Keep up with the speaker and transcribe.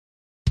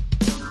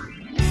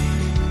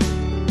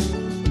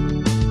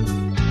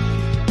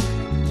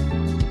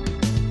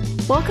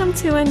Welcome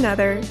to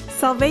another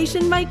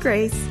Salvation by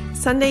Grace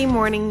Sunday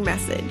morning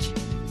message.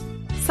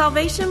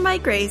 Salvation by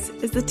Grace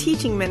is the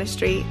teaching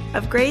ministry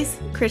of Grace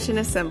Christian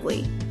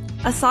Assembly,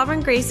 a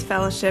Sovereign Grace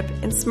Fellowship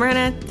in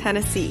Smyrna,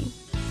 Tennessee.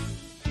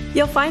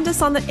 You'll find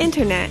us on the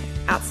internet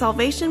at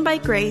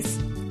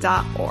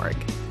salvationbygrace.org.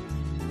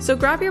 So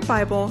grab your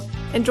Bible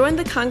and join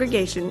the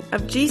congregation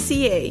of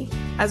GCA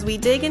as we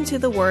dig into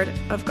the Word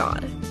of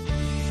God.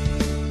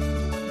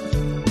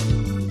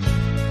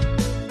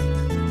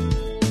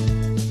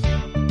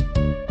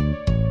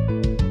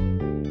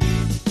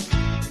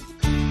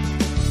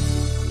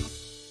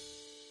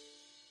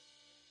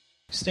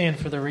 Stand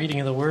for the reading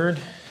of the Word.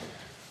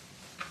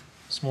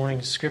 This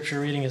morning's scripture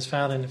reading is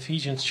found in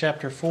Ephesians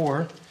chapter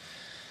 4.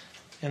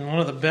 And one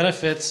of the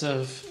benefits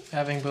of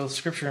having both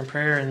scripture and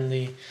prayer and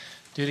the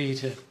duty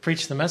to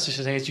preach the message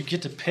today is you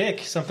get to pick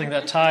something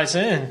that ties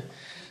in.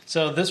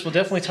 So this will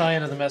definitely tie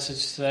into the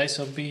message today,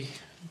 so be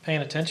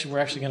paying attention. We're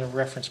actually going to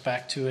reference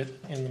back to it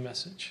in the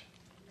message.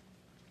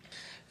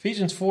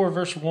 Ephesians 4,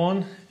 verse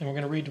 1, and we're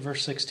going to read to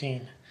verse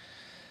 16.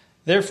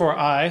 Therefore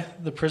I,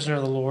 the prisoner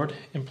of the Lord,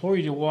 implore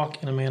you to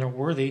walk in a manner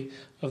worthy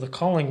of the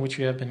calling which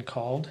you have been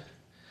called,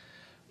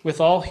 with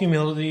all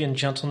humility and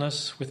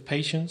gentleness, with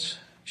patience,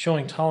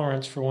 showing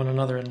tolerance for one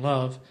another in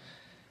love,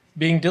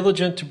 being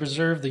diligent to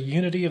preserve the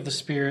unity of the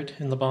Spirit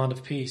in the bond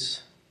of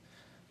peace.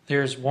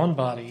 There is one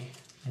body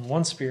and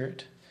one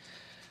Spirit,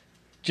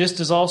 just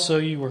as also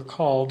you were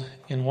called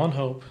in one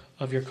hope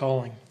of your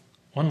calling,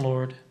 one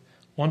Lord,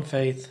 one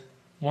faith,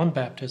 one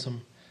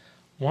baptism,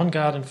 one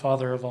God and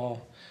Father of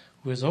all,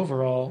 who is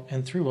over all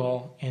and through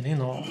all and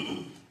in all.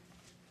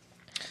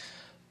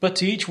 But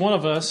to each one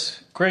of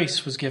us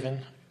grace was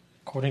given,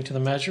 according to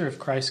the measure of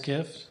Christ's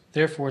gift.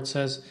 Therefore it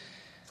says,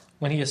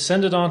 when he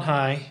ascended on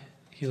high,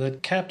 he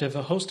led captive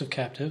a host of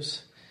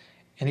captives,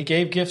 and he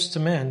gave gifts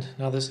to men.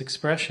 Now this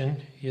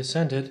expression, he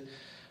ascended,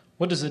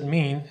 what does it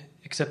mean,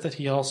 except that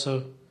he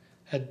also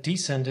had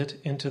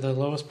descended into the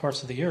lowest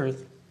parts of the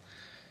earth?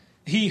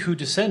 He who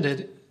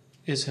descended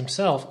is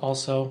himself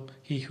also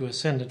he who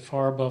ascended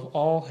far above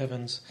all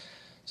heavens,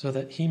 so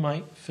that he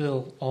might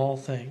fill all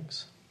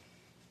things.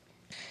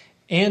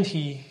 And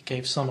he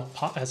gave some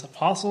as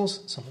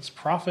apostles, some as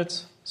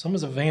prophets, some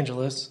as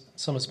evangelists,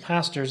 some as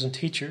pastors and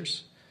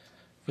teachers,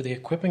 for the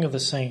equipping of the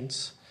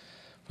saints,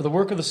 for the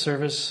work of the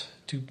service,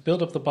 to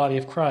build up the body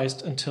of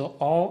Christ until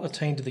all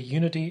attain to the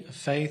unity of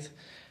faith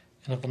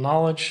and of the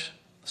knowledge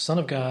of the Son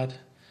of God,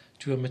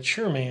 to a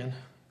mature man,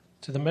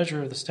 to the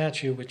measure of the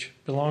stature which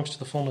belongs to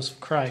the fullness of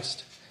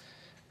Christ.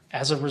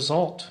 As a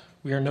result,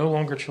 we are no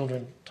longer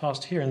children,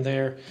 tossed here and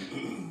there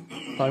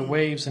by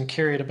waves and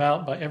carried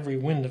about by every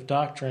wind of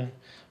doctrine,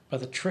 by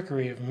the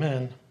trickery of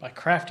men, by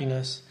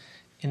craftiness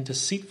in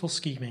deceitful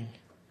scheming.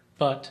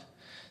 But,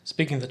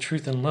 speaking the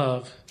truth in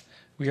love,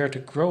 we are to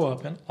grow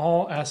up in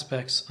all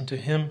aspects unto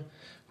him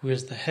who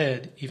is the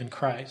head, even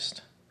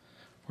Christ,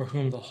 for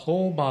whom the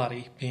whole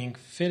body, being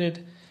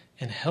fitted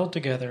and held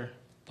together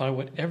by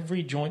what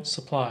every joint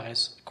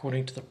supplies,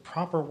 according to the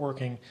proper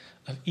working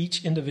of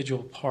each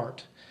individual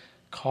part,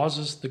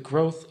 causes the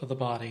growth of the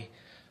body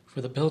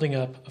for the building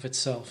up of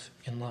itself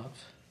in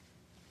love.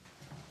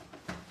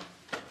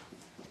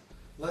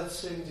 Let's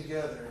sing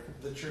together,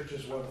 The Church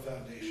is One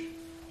Foundation.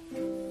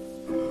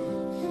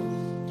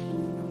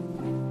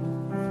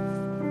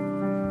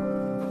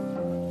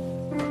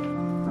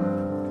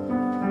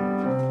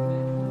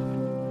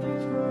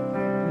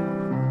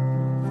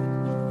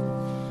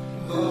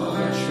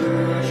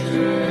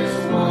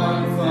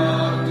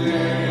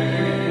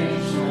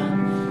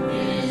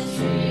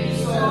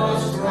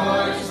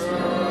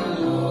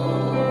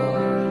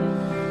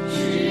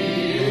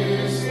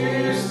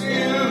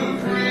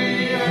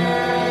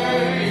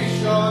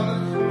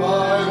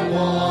 By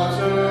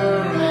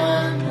water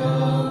and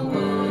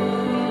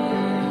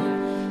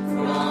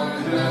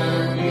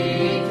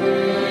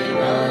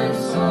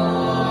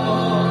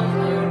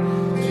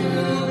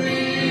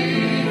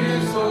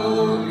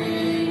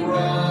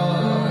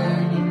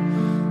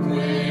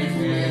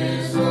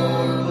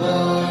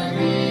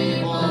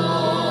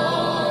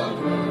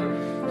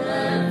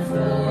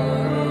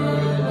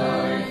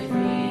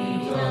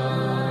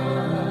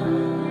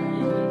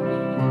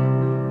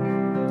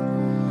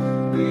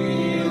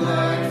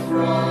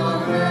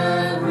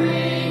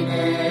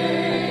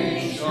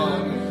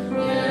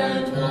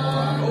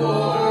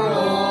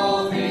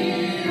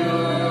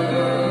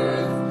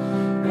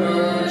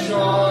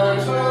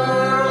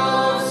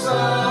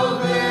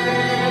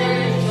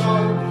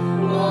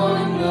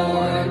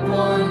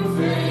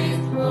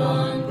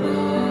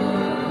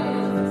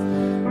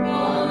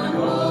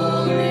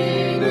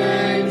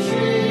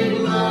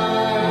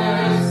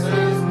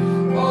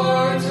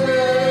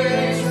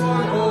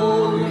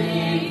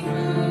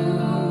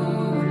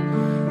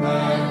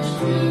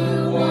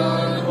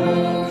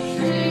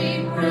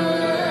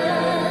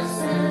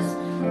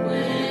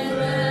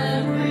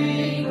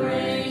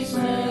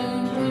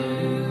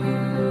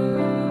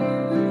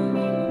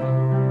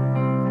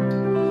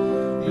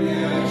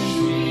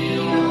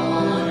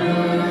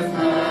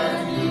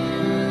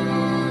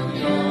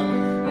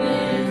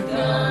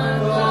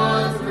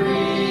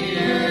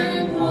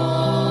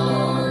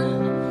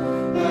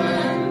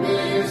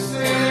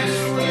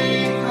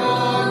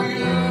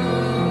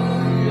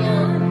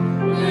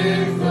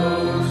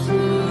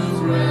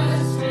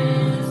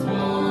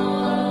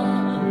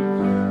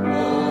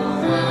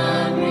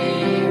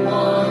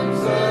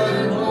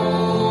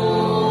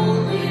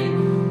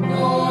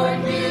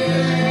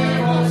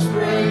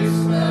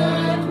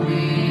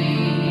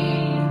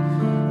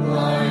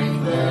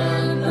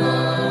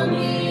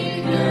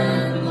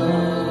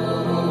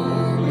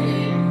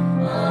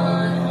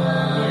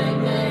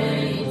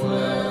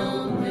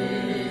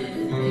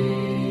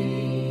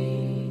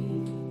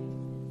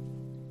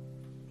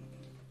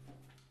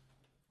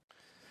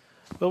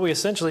Well, we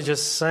essentially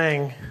just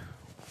sang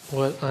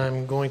what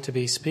I'm going to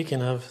be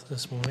speaking of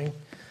this morning,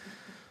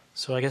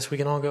 so I guess we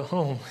can all go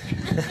home.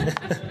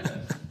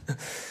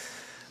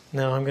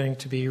 No, I'm going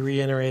to be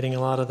reiterating a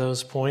lot of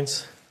those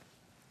points.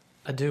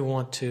 I do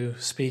want to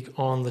speak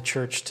on the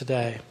church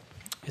today,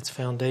 its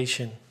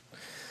foundation.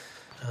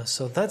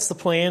 So that's the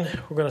plan.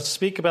 We're going to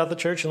speak about the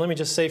church, and let me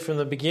just say from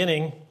the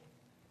beginning,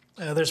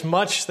 there's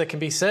much that can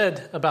be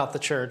said about the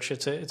church.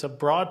 It's a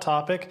broad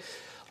topic,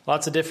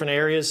 lots of different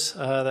areas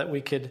that we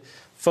could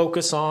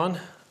focus on,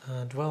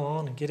 dwell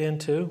on, and get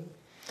into.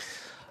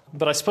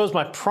 But I suppose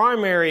my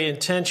primary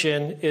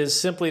intention is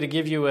simply to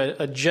give you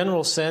a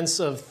general sense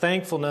of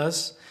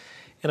thankfulness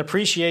and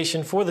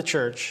appreciation for the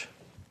church.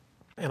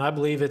 And I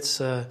believe there's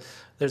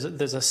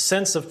a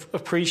sense of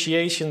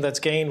appreciation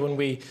that's gained when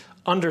we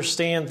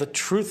understand the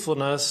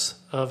truthfulness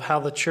of how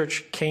the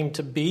church came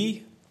to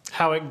be,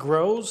 how it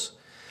grows,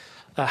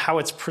 how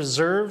it's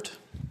preserved,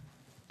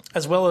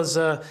 as well as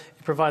it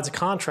provides a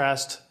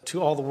contrast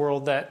to all the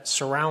world that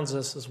surrounds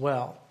us as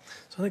well.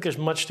 So I think there's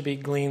much to be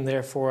gleaned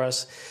there for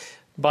us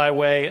by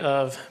way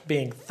of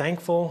being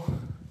thankful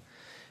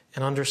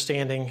and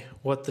understanding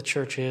what the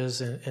church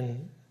is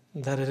and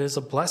that it is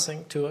a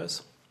blessing to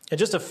us. And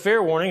just a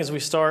fair warning as we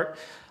start,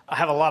 I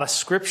have a lot of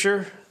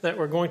scripture that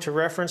we're going to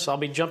reference. I'll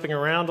be jumping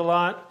around a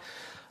lot.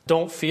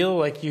 Don't feel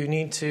like you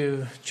need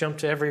to jump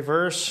to every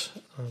verse.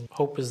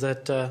 Hope is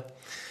that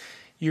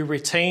you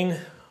retain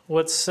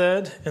what's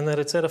said and that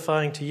it's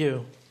edifying to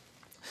you.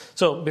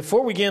 So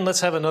before we begin, let's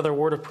have another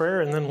word of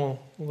prayer, and then we'll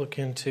look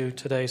into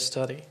today's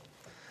study.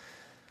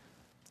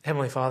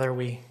 Heavenly Father,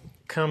 we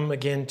come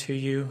again to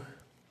you,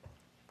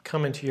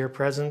 come into your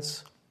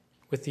presence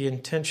with the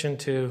intention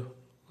to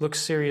look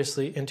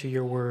seriously into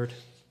your word.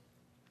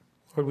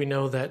 Lord, we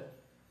know that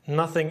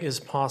nothing is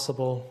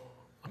possible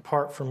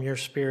apart from your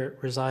Spirit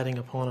residing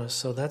upon us.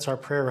 So that's our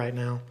prayer right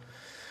now.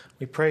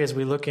 We pray as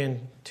we look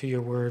into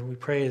your word. We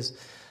pray as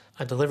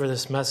I deliver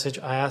this message,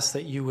 I ask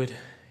that you would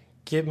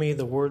give me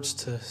the words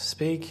to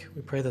speak.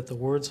 We pray that the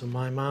words of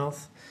my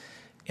mouth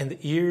and the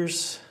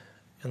ears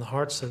and the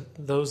hearts of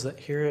those that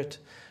hear it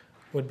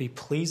would be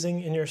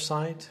pleasing in your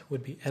sight,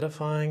 would be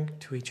edifying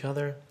to each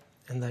other,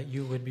 and that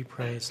you would be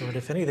praised. Lord,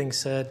 if anything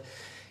said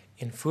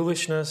in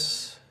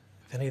foolishness,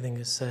 if anything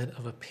is said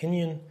of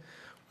opinion,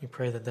 we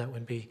pray that that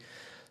would be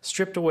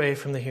stripped away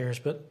from the hearers,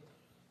 but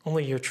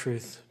only your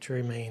truth to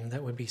remain.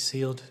 That would be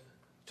sealed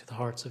to the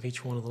hearts of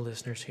each one of the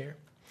listeners here.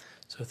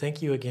 So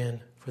thank you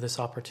again for this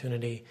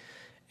opportunity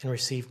and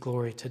receive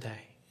glory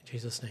today. In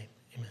Jesus' name,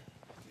 amen.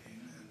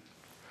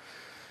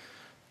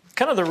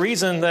 Kind of the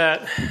reason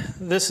that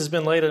this has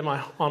been laid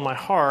on my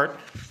heart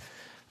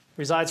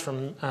resides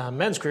from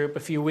men's group a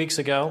few weeks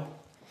ago.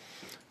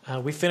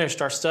 We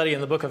finished our study in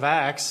the book of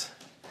Acts,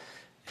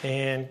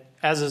 and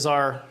as is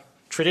our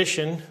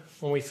tradition,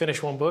 when we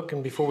finish one book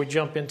and before we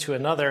jump into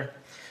another,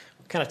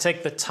 we kind of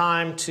take the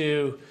time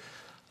to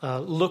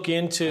look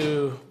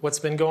into what's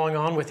been going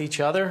on with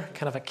each other,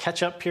 kind of a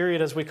catch-up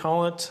period as we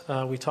call it.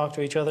 We talk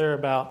to each other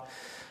about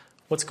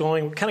what's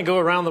going, we kind of go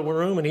around the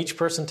room and each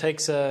person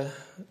takes a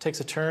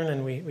turn,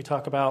 and we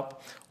talk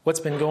about what's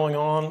been going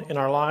on in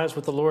our lives,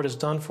 what the Lord has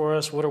done for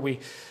us, what are we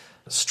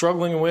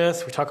struggling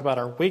with. We talk about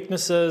our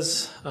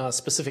weaknesses,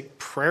 specific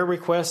prayer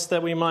requests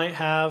that we might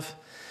have,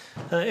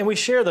 and we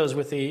share those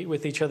with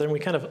each other, and we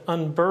kind of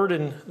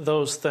unburden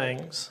those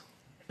things.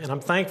 And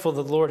I'm thankful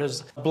that the Lord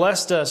has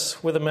blessed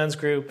us with a men's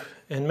group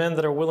and men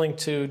that are willing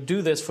to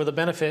do this for the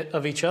benefit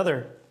of each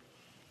other.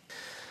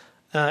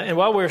 And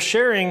while we were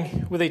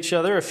sharing with each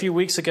other a few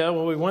weeks ago,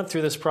 when we went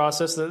through this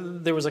process,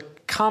 there was a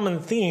common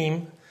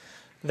theme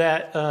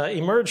that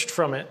emerged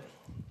from it.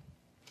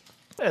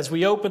 As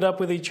we opened up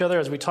with each other,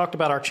 as we talked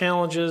about our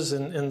challenges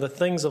and the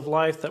things of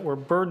life that were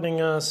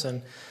burdening us,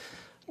 and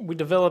we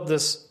developed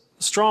this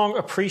strong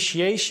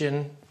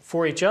appreciation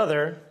for each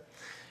other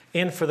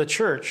and for the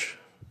church.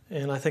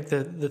 And I think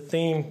the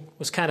theme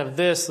was kind of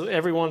this.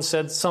 Everyone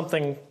said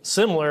something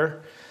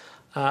similar.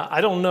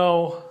 I don't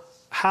know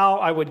how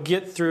I would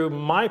get through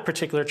my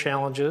particular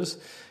challenges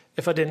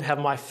if I didn't have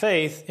my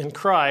faith in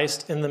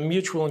Christ and the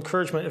mutual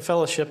encouragement and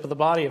fellowship of the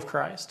body of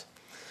Christ.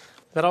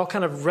 That all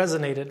kind of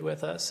resonated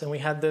with us, and we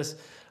had this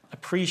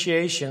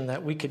appreciation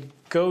that we could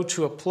go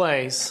to a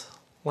place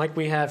like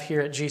we have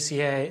here at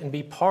GCA and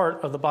be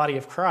part of the body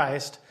of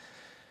Christ,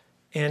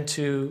 and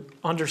to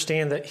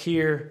understand that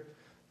here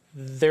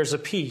there's a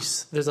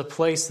peace, there's a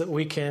place that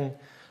we can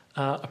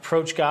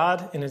approach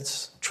God in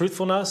its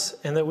truthfulness,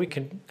 and that we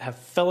can have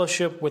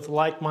fellowship with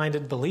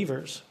like-minded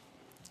believers.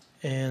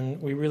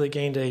 And we really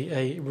gained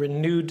a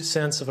renewed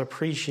sense of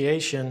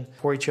appreciation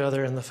for each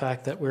other and the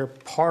fact that we're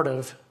part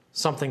of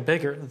something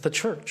bigger, the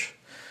church.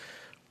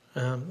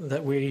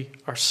 That we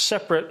are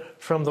separate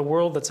from the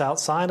world that's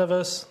outside of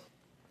us,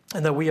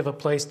 and that we have a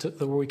place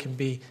where we can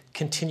be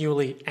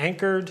continually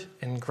anchored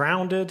and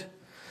grounded,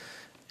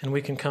 and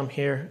we can come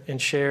here and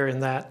share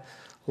in that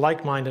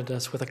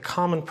like-mindedness with a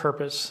common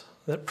purpose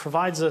that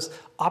provides us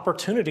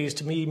opportunities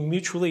to be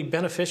mutually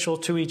beneficial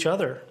to each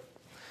other,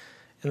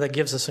 and that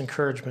gives us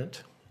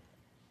encouragement.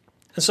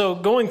 And so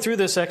going through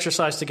this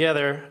exercise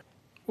together,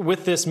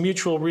 with this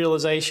mutual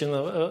realization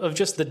of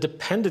just the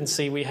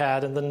dependency we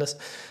had and the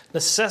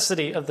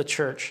necessity of the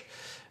church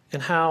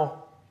and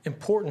how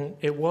important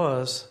it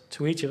was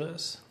to each of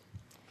us.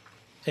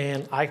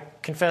 And I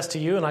confess to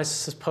you, and I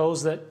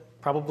suppose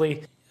that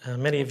probably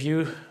many of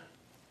you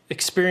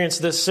experience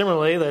this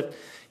similarly, that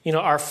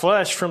our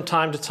flesh from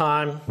time to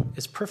time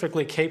is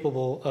perfectly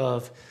capable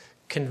of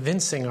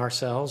convincing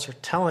ourselves or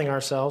telling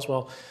ourselves,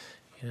 well,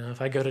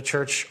 if I go to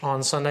church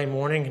on Sunday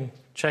morning and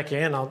check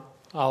in,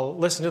 I'll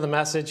listen to the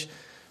message,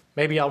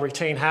 maybe I'll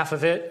retain half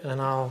of it,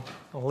 and I'll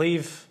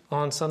leave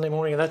on Sunday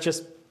morning. And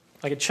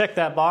I could check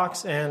that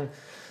box, and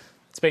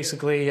it's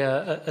basically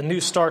a new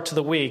start to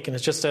the week, and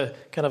it's just a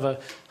kind of a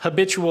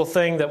habitual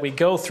thing that we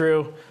go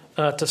through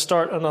to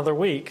start another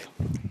week.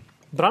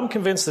 But I'm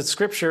convinced that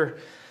Scripture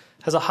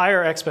has a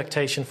higher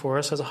expectation for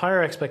us, has a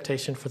higher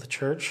expectation for the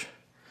church.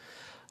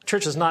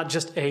 Church is not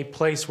just a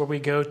place where we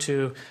go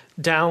to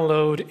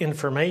download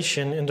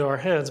information into our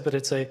heads, but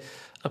it's a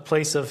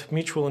place of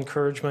mutual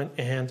encouragement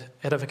and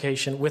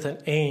edification with an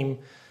aim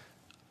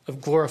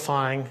of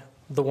glorifying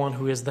the one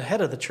who is the head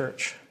of the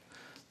church.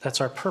 That's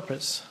our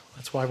purpose.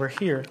 That's why we're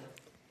here.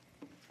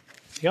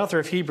 The author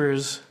of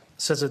Hebrews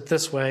says it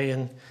this way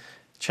in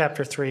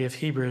chapter 3 of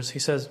Hebrews. He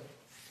says,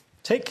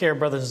 "Take care,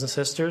 brothers and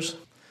sisters,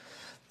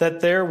 that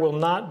there will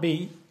not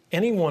be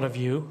any one of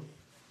you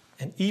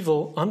an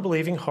evil,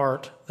 unbelieving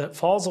heart that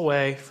falls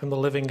away from the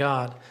living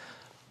God,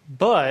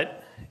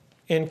 but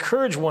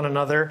encourage one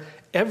another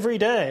every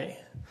day,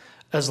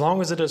 as long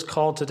as it is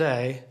called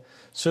today,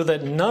 so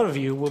that none of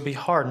you will be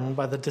hardened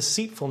by the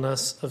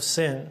deceitfulness of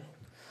sin."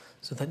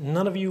 So that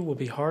none of you will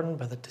be hardened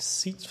by the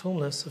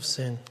deceitfulness of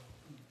sin.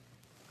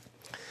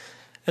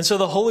 And so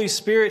the Holy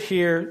Spirit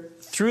here,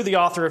 through the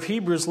author of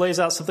Hebrews, lays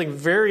out something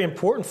very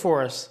important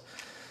for us.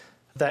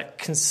 That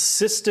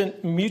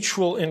consistent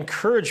mutual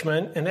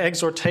encouragement and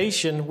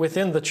exhortation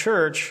within the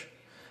church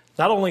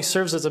not only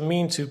serves as a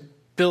means to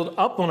build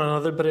up one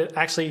another, but it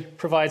actually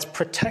provides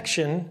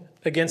protection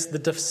against the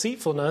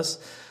deceitfulness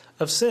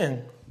of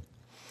sin.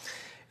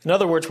 In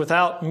other words,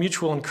 without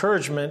mutual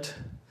encouragement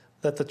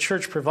that the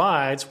church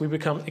provides, we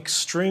become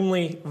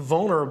extremely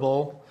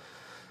vulnerable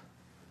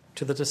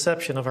to the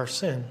deception of our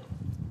sin.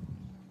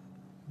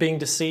 Being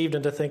deceived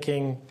into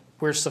thinking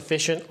we're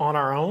sufficient on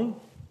our own.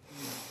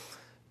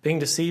 Being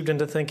deceived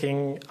into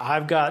thinking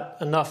I've got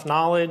enough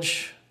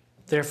knowledge,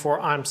 therefore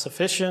I'm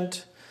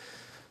sufficient.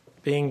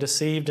 Being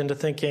deceived into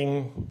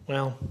thinking,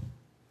 well,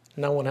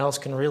 no one else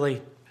can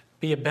really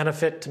be a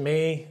benefit to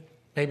me.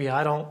 Maybe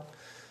I don't.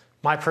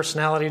 My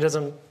personality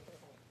doesn't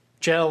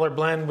gel or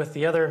blend with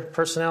the other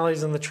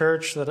personalities in the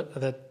church,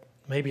 that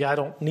maybe I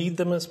don't need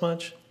them as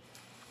much.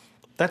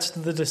 That's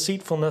the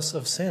deceitfulness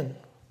of sin.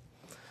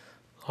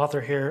 The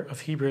author here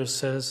of Hebrews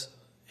says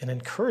and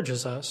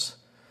encourages us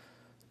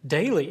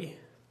daily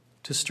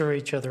to stir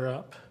each other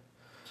up,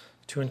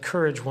 to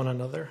encourage one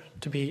another,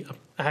 to be an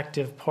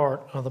active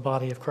part of the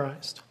body of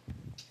Christ.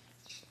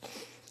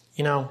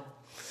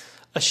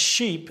 A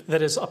sheep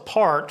that is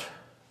apart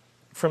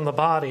from the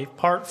body,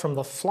 apart from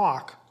the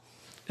flock,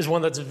 is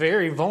one that's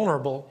very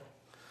vulnerable.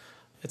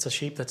 It's a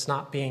sheep that's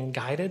not being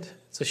guided.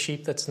 It's a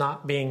sheep that's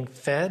not being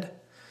fed.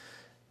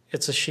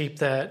 It's a sheep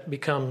that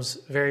becomes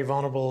very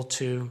vulnerable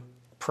to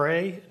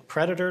prey,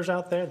 predators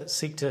out there that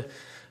seek to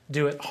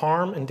do it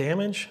harm and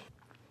damage.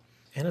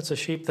 And it's a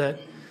sheep that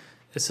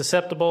is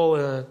susceptible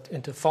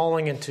into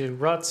falling into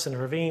ruts and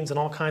ravines and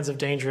all kinds of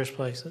dangerous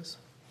places.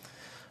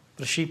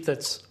 But a sheep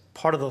that's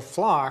part of the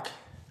flock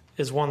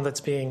is one that's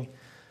being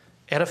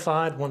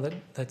edified, one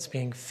that's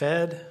being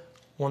fed,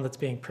 one that's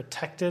being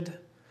protected,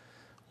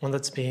 one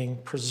that's being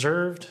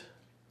preserved.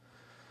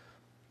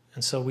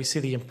 And so we see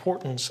the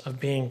importance of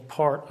being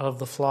part of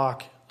the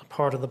flock, a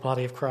part of the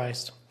body of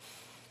Christ.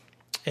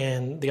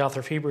 And the author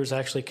of Hebrews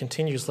actually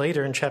continues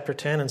later in chapter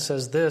 10 and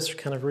says this,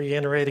 kind of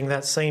reiterating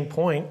that same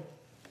point.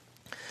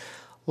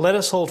 "Let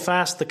us hold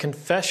fast the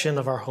confession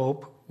of our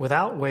hope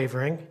without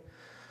wavering,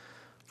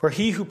 for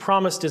he who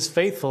promised is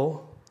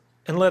faithful,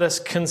 and let us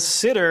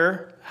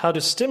consider how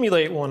to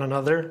stimulate one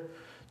another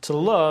to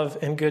love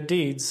and good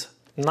deeds,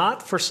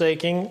 not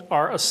forsaking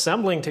our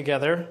assembling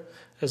together,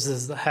 as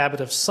is the habit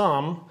of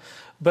some,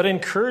 but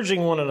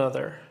encouraging one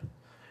another,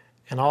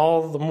 and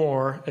all the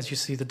more as you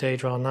see the day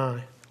draw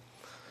nigh."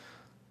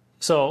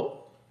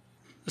 So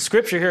the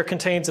scripture here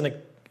contains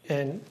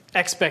an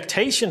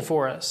expectation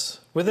for us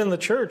within the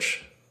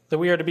church that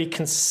we are to be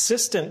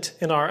consistent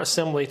in our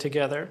assembly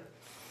together,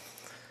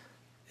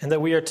 and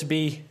that we are to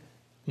be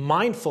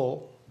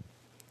mindful,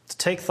 to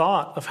take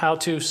thought of how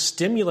to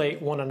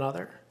stimulate one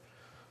another,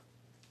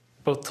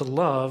 both to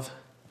love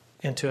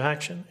and to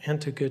action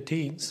and to good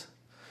deeds.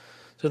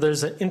 So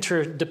there's an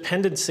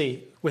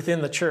interdependency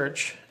within the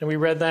church, and we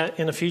read that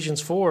in Ephesians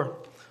 4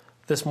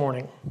 this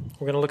morning.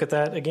 We're going to look at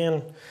that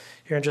again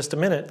here in just a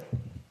minute.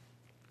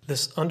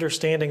 This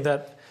understanding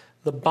that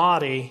the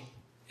body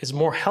is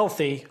more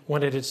healthy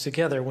when it is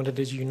together, when it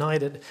is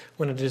united,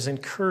 when it is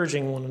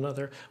encouraging one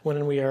another,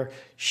 when we are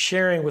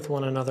sharing with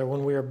one another,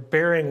 when we are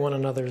bearing one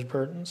another's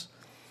burdens.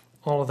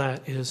 All of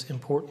that is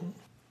important.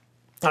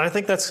 And I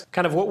think that's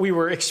kind of what we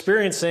were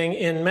experiencing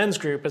in men's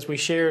group as we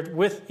shared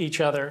with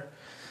each other.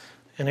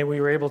 And then we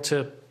were able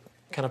to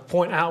kind of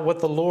point out what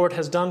the Lord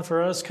has done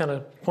for us, kind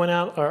of point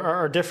out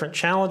our different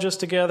challenges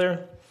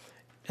together.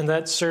 And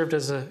that served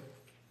as a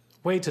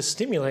way to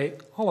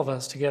stimulate all of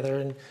us together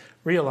and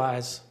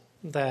realize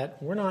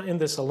that we're not in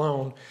this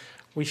alone.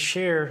 We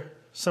share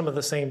some of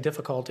the same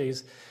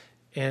difficulties.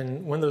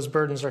 And when those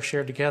burdens are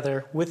shared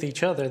together with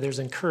each other, there's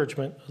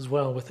encouragement as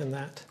well within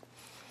that.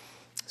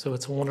 So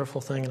it's a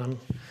wonderful thing, and I'm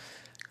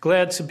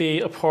glad to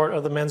be a part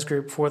of the men's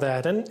group for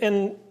that.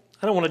 And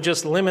I don't want to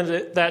just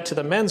limit that to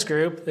the men's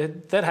group.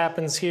 That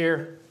happens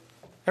here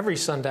every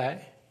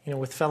Sunday,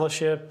 with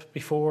fellowship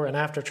before and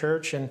after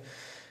church. And,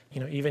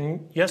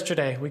 even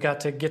yesterday we got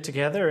to get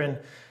together and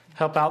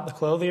help out the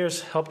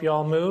clothiers, help you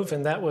all move,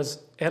 and that was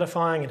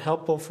edifying and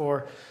helpful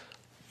for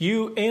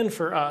you and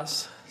for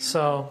us.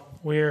 So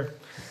we're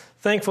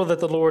thankful that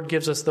the Lord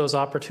gives us those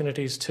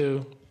opportunities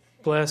to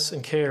bless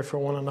and care for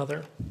one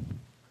another.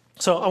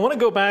 So I want to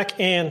go back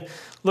and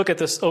look at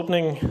this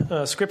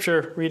opening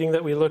scripture reading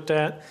that we looked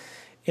at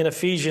in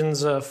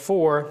Ephesians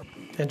 4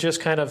 and just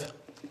kind of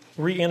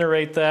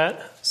reiterate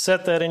that,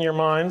 set that in your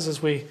minds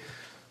as we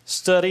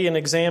study and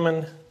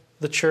examine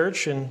the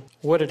church and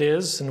what it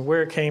is and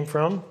where it came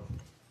from.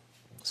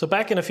 So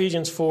back in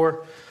Ephesians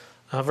 4,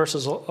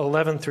 verses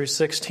 11 through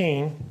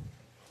 16,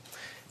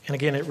 and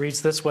again it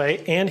reads this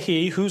way, "And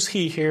he," who's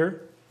he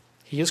here?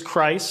 He is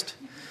Christ,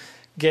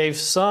 "gave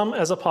some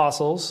as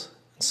apostles,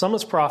 and some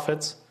as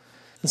prophets,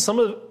 and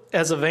some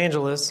as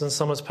evangelists, and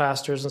some as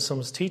pastors, and some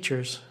as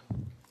teachers."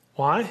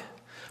 Why?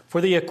 "For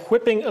the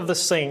equipping of the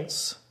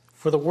saints,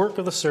 for the work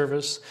of the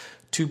service,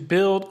 to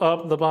build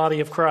up the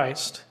body of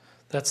Christ."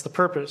 That's the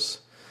purpose.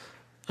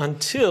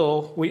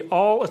 "Until we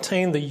all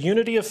attain the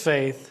unity of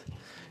faith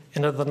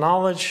and of the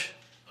knowledge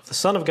of the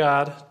Son of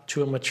God,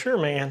 to a mature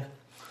man,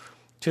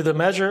 to the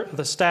measure of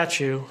the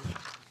stature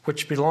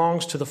which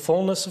belongs to the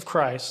fullness of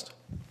Christ.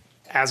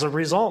 As a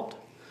result,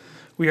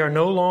 we are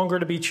no longer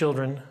to be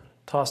children,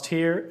 tossed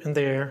here and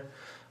there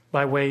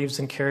by waves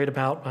and carried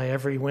about by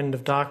every wind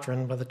of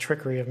doctrine, by the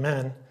trickery of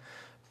men,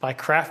 by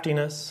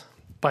craftiness,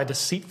 by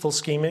deceitful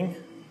scheming.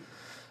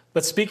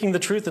 But speaking the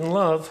truth in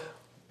love,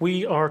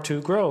 we are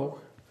to grow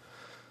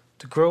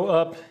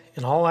up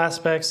in all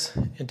aspects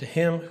into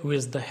him who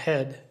is the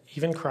head,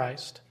 even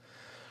Christ,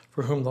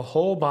 for whom the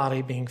whole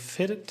body, being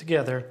fitted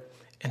together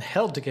and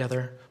held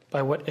together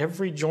by what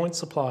every joint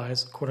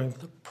supplies, according to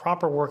the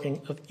proper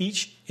working of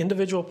each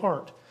individual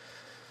part,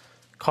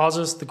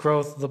 causes the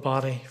growth of the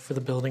body for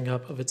the building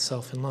up of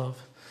itself in love."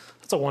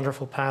 That's a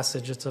wonderful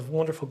passage. It's a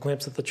wonderful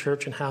glimpse of the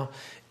church and how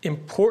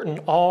important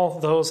all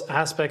those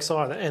aspects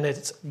are. And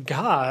it's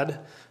God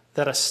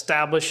that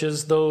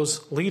establishes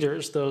those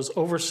leaders, those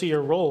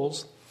overseer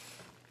roles,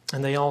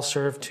 and they all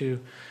serve to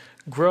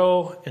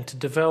grow and to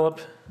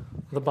develop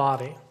the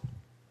body.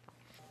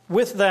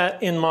 With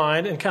that in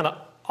mind, and kind of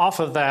off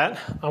of that,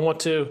 I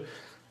want to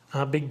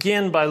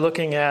begin by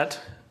looking at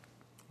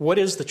what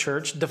is the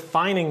church,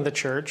 defining the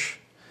church.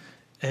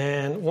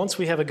 And once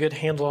we have a good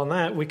handle on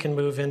that, we can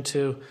move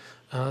into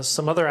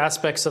some other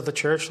aspects of the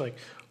church, like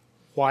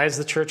why is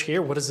the church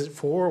here? What is it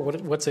for?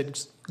 What's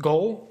its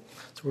goal?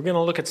 So we're going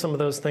to look at some of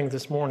those things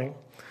this morning.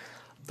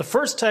 The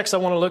first text I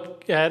want to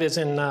look at is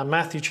in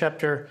Matthew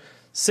chapter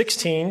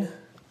 16.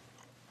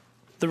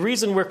 The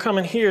reason we're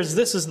coming here is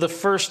this is the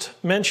first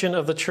mention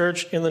of the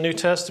church in the New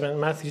Testament,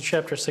 Matthew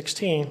chapter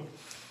 16.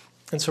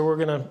 And so we're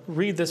going to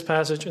read this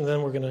passage, and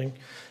then we're going to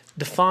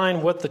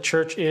define what the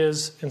church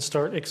is and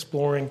start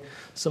exploring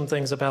some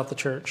things about the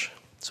church.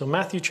 So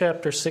Matthew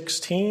chapter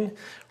 16,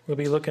 we'll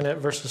be looking at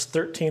verses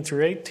 13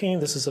 through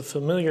 18. This is a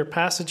familiar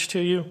passage to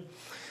you.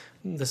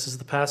 This is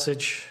the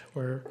passage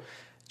where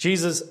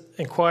Jesus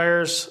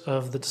inquires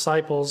of the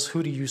disciples,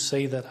 "Who do you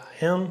say that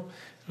I am?"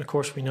 And of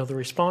course, we know the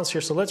response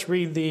here. So let's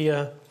read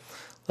the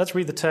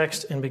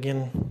text and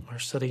begin our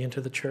study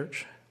into the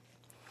church.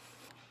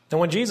 "Now,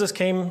 when Jesus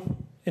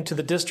came into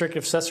the district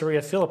of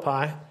Caesarea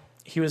Philippi,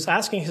 he was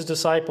asking his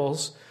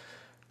disciples,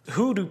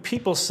 'Who do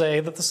people say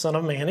that the Son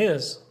of Man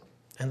is?'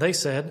 And they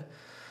said,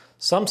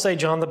 'Some say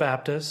John the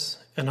Baptist,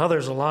 and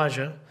others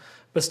Elijah,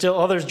 but still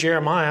others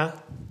Jeremiah,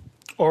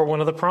 or one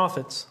of the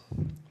prophets.'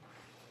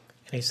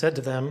 And he said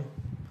to them,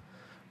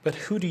 'But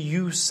who do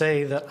you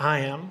say that I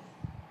am?'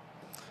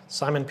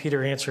 Simon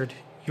Peter answered,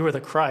 'You are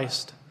the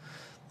Christ,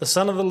 the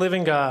Son of the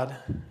living God.'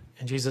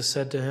 And Jesus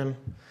said to him,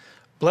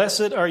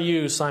 'Blessed are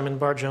you, Simon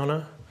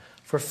Bar-Jonah,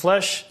 for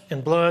flesh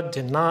and blood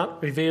did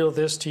not reveal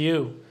this to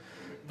you,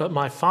 but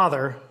my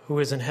Father who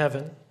is in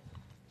heaven.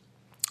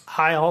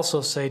 I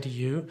also say to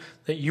you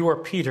that you are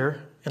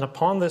Peter, and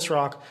upon this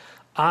rock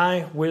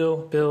I will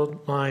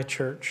build my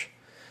church,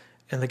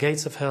 and the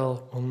gates of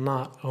hell will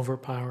not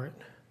overpower it.'"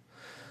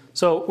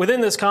 So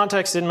within this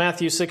context in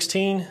Matthew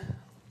 16,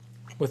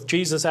 with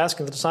Jesus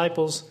asking the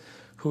disciples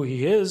who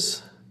he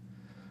is,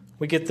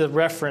 we get the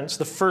reference,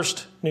 the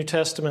first New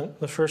Testament,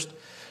 the first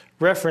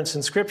reference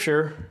in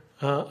Scripture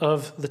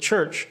of the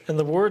church. And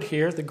the word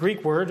here, the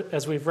Greek word,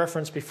 as we've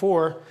referenced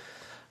before,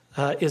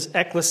 is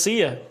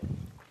ekklesia.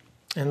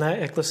 And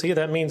that ecclesia,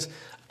 that means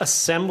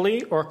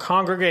assembly or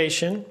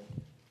congregation.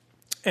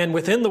 And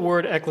within the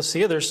word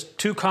ecclesia, there's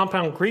two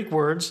compound Greek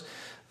words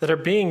that are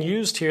being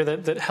used here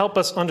that help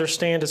us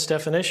understand its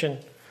definition.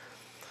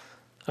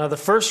 The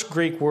first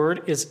Greek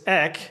word is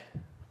ek,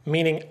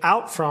 meaning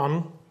out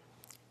from,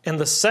 and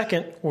the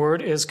second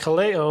word is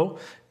kaleo,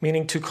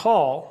 meaning to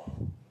call.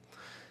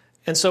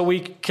 And so we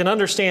can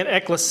understand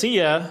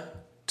ecclesia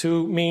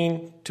to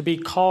mean to be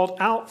called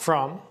out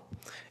from.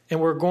 And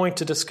we're going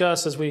to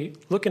discuss, as we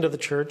look into the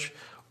church,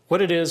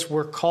 what it is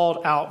we're called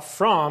out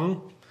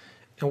from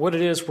and what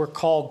it is we're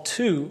called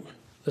to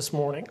this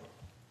morning.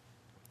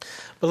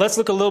 But let's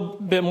look a little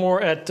bit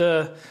more at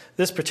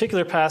this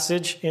particular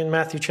passage in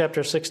Matthew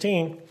chapter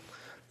 16.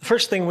 The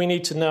first thing we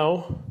need to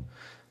know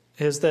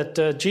is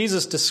that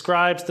Jesus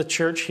describes the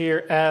church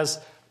here as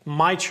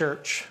my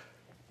church.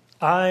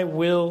 I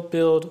will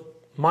build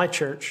my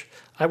church.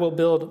 I will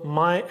build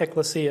my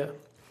ecclesia.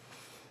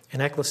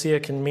 And ecclesia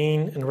can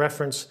mean and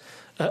reference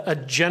a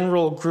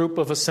general group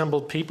of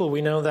assembled people.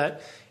 We know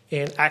that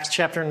in Acts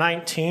chapter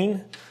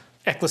 19,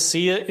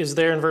 ecclesia is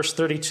there in verse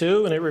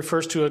 32, and it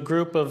refers to a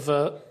group of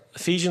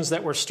Ephesians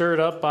that were stirred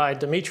up by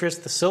Demetrius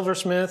the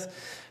silversmith,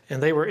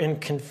 and they were in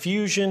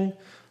confusion,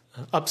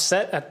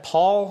 upset at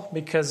Paul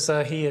because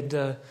he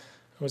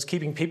was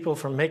keeping people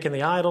from making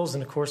the idols.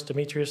 And of course,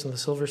 Demetrius and the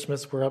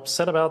silversmiths were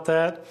upset about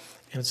that.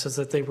 And it says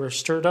that they were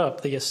stirred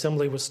up. The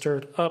assembly was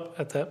stirred up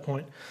at that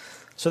point.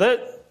 So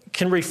that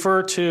can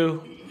refer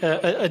to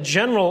a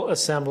general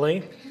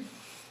assembly.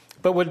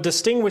 But what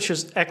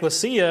distinguishes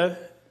ecclesia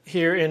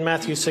here in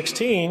Matthew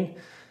 16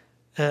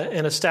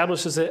 and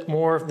establishes it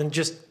more than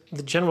just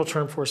the general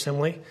term for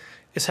assembly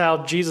is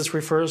how Jesus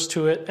refers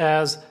to it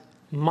as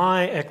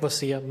my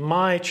ecclesia,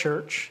 my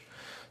church.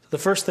 The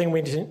first thing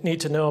we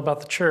need to know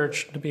about the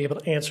church to be able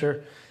to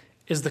answer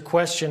is the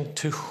question,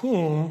 to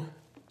whom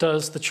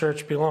does the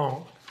church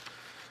belong?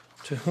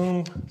 To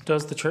whom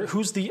does the church?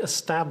 Who's the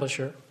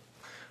establisher?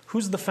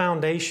 Who's the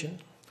foundation?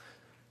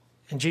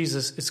 And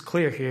Jesus is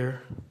clear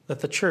here that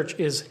the church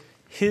is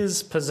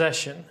his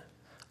possession.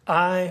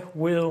 I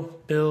will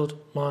build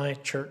my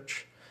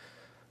church.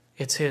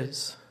 It's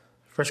his.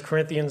 1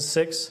 Corinthians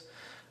 6,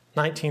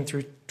 19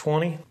 through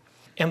 20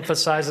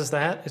 emphasizes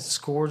that.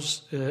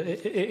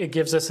 It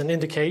gives us an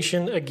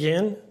indication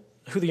again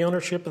who the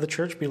ownership of the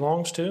church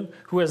belongs to,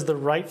 who has the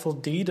rightful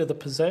deed of the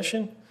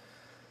possession.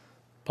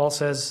 Paul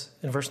says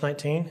in verse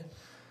 19,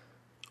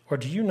 or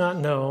do you not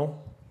know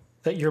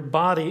that your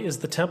body is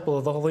the temple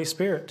of the Holy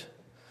Spirit,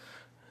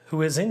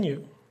 who is in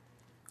you,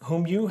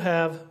 whom you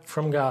have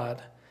from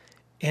God,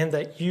 and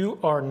that you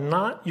are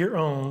not your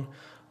own,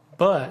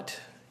 but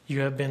you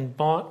have been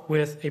bought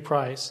with a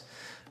price.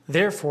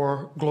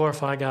 Therefore,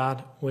 glorify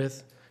God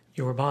with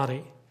your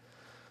body.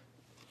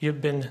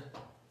 You've been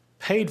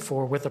paid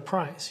for with a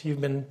price.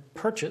 You've been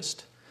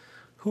purchased.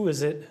 Who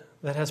is it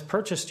that has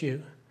purchased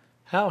you?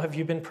 How have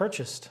you been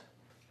purchased?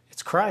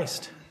 It's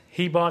Christ.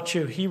 He bought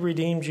you. He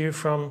redeemed you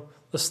from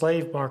the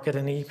slave market,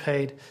 and he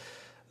paid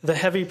the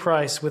heavy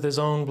price with his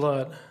own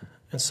blood.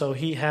 And so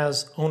he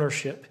has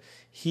ownership.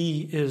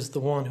 He is the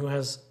one who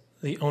has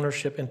the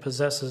ownership and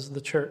possesses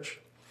the church.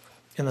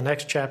 In the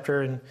next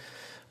chapter, in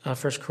 1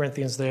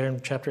 Corinthians there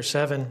in chapter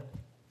 7,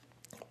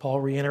 Paul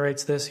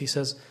reiterates this. He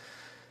says,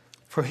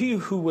 for he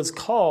who was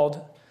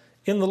called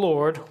in the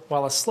Lord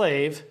while a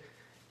slave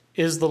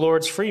is the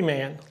Lord's free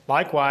man.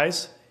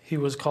 Likewise, he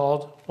was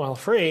called while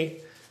free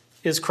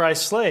is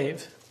Christ's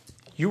slave.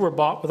 You were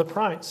bought with a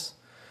price.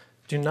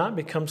 Do not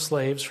become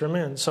slaves for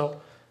men.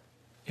 So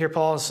here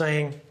Paul is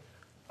saying,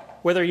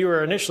 whether you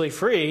were initially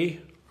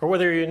free or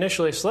whether you're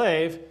initially a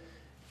slave,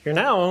 you're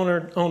now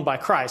owned by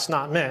Christ,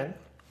 not men.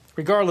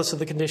 Regardless of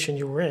the condition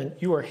you were in,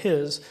 you are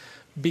his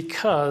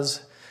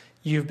because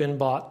you've been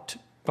bought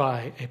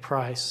by a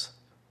price.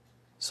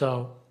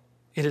 So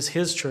it is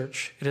his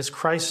church. It is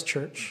Christ's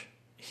church.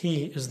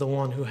 He is the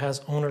one who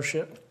has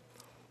ownership.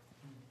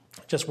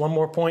 Just one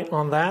more point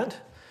on that.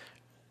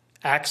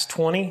 Acts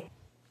 20.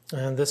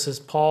 And this is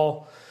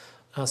Paul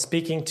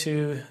speaking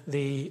to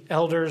the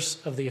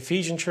elders of the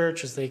Ephesian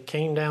church as they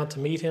came down to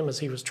meet him as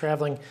he was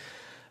traveling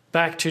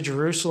back to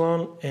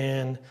Jerusalem.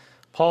 And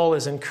Paul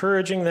is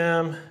encouraging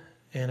them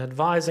and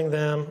advising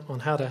them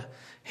on how to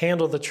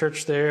handle the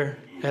church there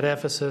at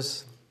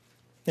Ephesus.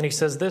 And he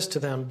says this to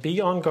them,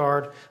 be on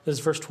guard. This is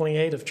verse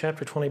 28 of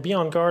chapter 20. Be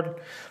on guard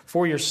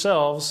for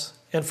yourselves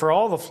and for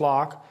all the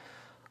flock,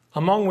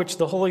 among which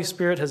the Holy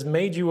Spirit has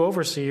made you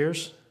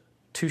overseers,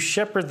 to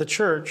shepherd the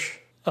church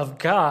of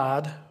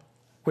God,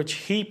 which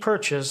he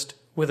purchased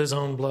with his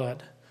own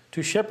blood.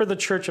 To shepherd the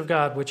church of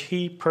God, which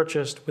he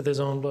purchased with his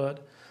own blood.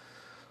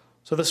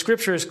 So the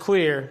scripture is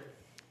clear.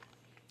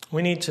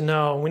 We need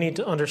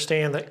to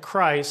understand that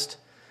Christ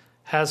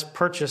has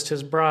purchased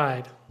his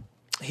bride.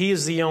 He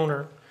is the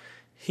owner.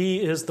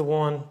 He is the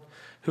one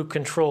who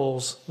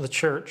controls the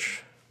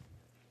church.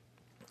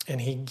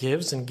 And he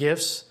gives and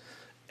gifts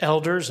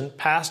elders and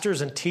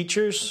pastors and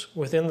teachers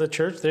within the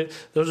church.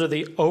 Those are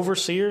the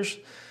overseers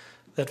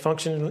that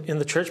function in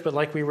the church. But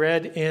like we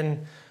read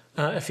in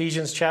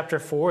Ephesians chapter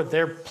 4,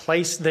 they're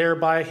placed there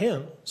by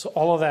him. So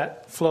all of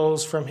that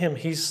flows from him.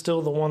 He's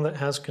still the one that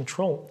has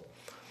control.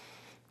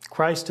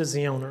 Christ is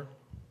the owner.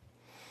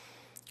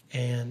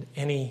 And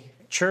any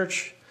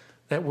church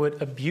that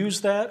would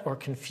abuse that or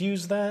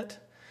confuse that,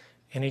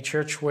 any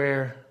church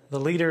where the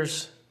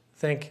leaders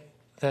think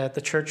that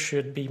the church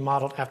should be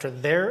modeled after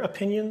their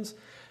opinions,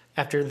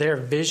 after their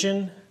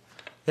vision,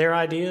 their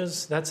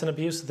ideas, that's an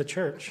abuse of the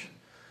church.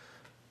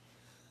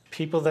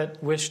 People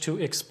that wish to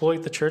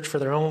exploit the church for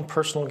their own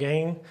personal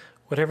gain,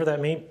 whatever that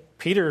means,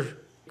 Peter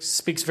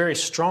speaks very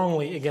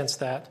strongly against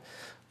that.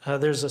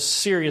 There's a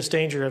serious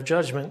danger of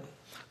judgment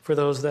for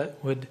those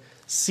that would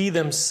see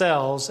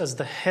themselves as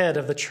the head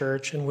of the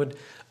church and would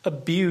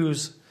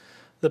abuse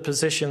the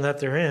position that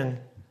they're in.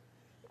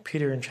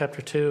 Peter in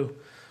chapter 2,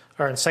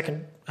 or in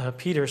 2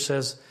 Peter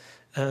says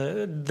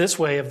this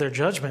way of their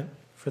judgment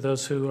for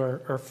those who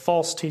are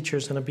false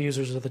teachers and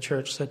abusers of the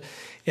church, that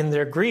in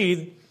their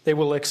greed they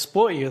will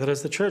exploit you, that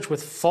is the church,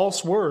 with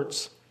false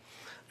words.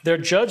 Their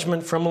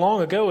judgment from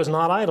long ago is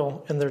not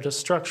idle, and their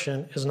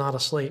destruction is not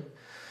asleep.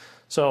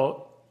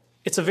 So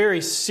it's a very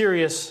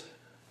serious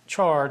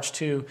charge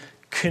to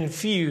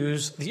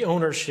confuse the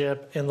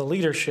ownership and the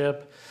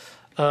leadership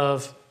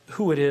of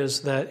who it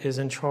is that is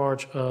in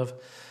charge of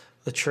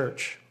the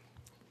church.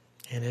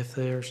 And if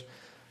there's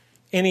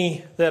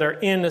any that are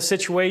in a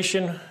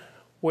situation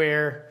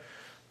where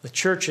the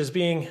church is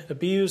being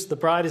abused, the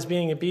bride is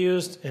being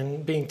abused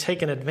and being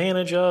taken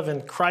advantage of,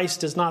 and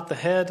Christ is not the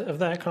head of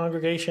that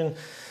congregation,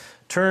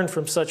 turn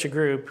from such a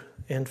group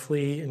and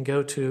flee and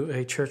go to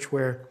a church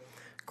where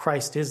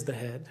Christ is the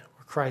head,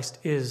 where Christ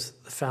is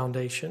the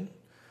foundation,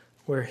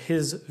 where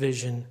his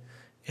vision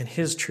and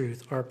his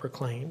truth are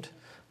proclaimed,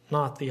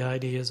 not the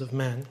ideas of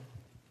men.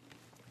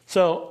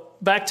 So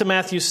back to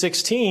Matthew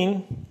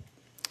 16,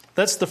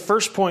 that's the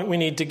first point we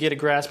need to get a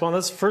grasp on.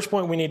 That's the first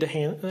point we need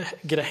to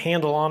get a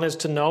handle on, is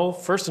to know,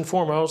 first and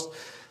foremost,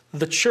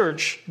 the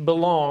church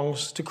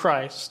belongs to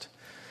Christ.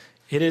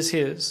 It is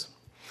his.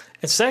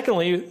 And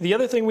secondly, the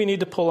other thing we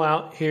need to pull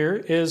out here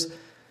is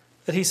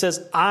that he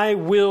says, I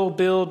will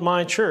build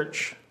my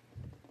church.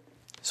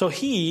 So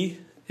he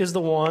is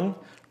the one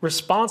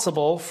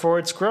responsible for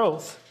its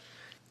growth.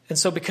 And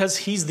so because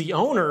he's the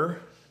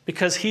owner,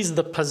 because he's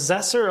the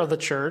possessor of the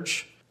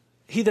church,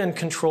 he then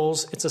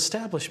controls its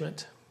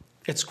establishment,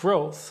 its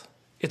growth,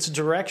 its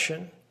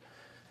direction,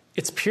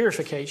 its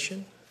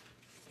purification,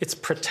 its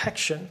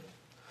protection.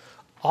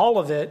 All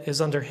of it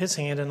is under his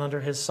hand and under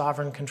his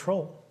sovereign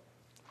control.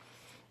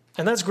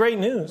 And that's great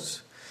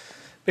news,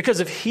 because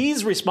if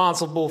he's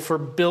responsible for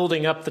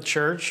building up the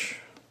church,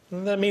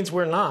 that means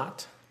we're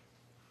not.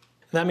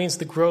 That means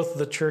the growth of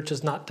the church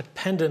is not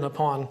dependent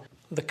upon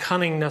the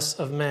cunningness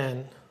of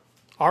men,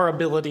 our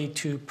ability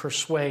to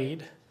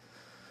persuade,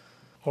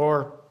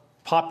 or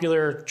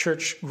popular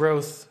church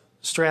growth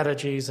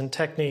strategies and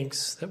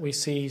techniques that we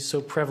see so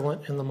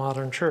prevalent in the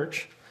modern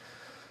church.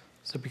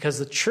 So because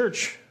the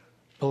church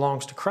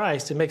belongs to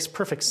Christ, it makes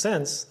perfect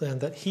sense then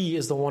that he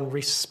is the one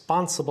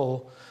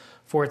responsible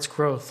for its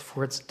growth,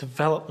 for its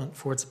development,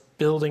 for its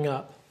building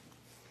up.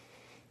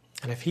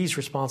 And if he's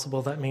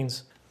responsible, that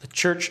means the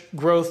church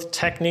growth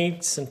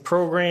techniques and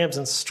programs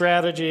and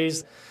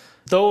strategies,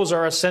 those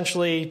are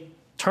essentially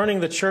turning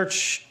the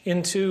church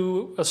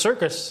into a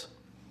circus.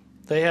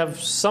 They have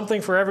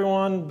something for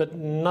everyone, but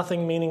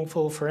nothing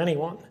meaningful for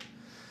anyone.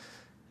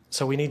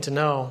 So we need to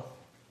know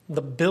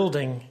the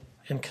building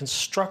and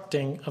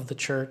constructing of the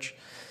church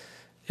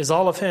is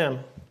all of him.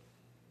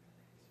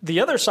 The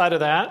other side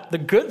of that, the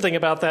good thing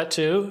about that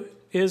too,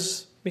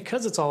 is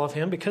because it's all of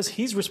him, because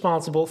he's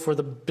responsible for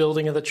the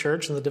building of the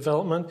church and the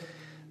development,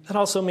 that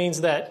also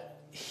means that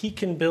he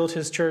can build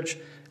his church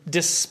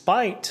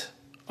despite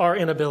our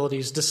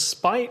inabilities,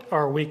 despite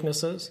our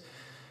weaknesses.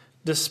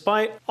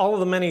 Despite all of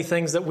the many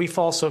things that we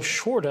fall so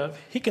short of,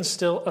 he can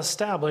still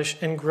establish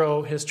and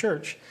grow his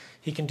church.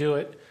 He can do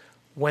it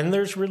when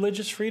there's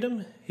religious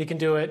freedom. He can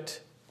do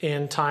it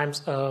in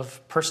times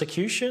of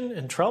persecution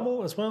and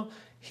trouble as well.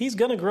 He's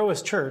going to grow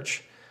his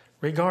church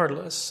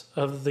regardless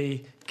of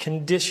the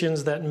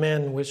conditions that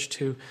men wish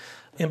to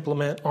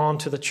implement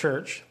onto the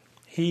church.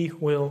 He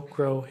will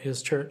grow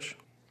his church.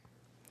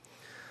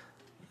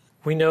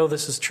 We know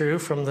this is true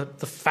from the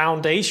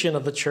foundation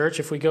of the church.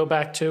 If we go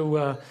back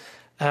to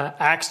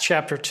Acts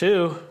chapter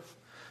 2,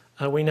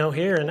 we know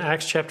here in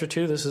Acts chapter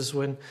 2, this is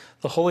when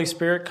the Holy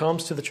Spirit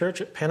comes to the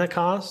church at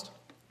Pentecost.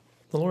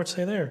 The Lord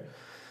say there,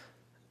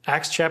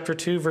 Acts chapter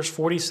 2, verse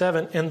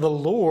 47, and the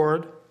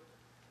Lord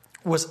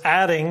was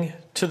adding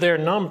to their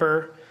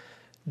number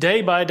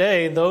day by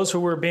day those who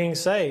were being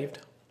saved.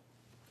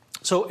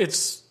 So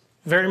it's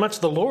very much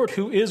the Lord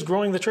who is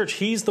growing the church.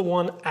 He's the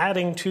one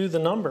adding to the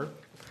number.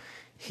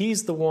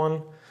 He's the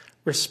one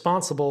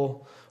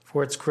responsible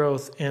for its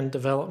growth and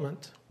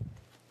development.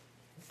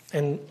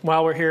 And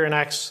while we're here in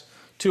Acts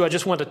 2, I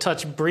just want to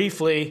touch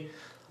briefly,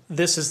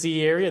 this is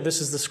the area,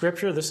 this is the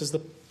scripture, this is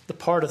the the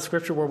part of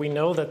Scripture where we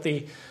know that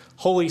the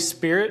Holy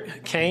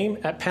Spirit came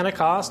at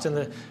Pentecost and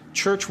the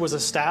church was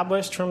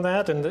established from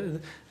that,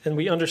 and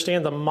we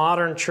understand the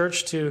modern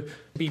church to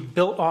be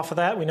built off of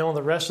that. We know in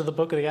the rest of the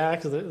book of the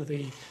Acts,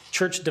 the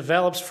church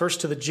develops first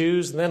to the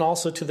Jews and then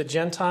also to the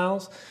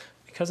Gentiles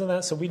because of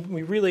that. So we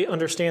really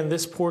understand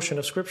this portion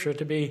of Scripture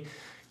to be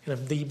kind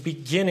of the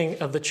beginning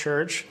of the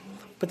church.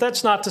 But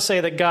that's not to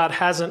say that God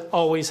hasn't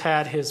always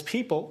had his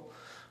people.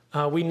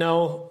 We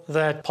know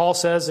that Paul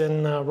says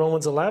in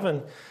Romans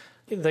 11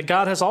 that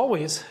God has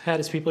always had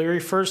his people. He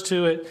refers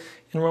to it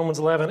in Romans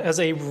 11 as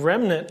a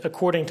remnant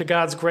according to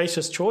God's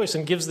gracious choice,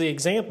 and gives the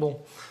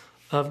example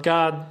of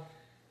God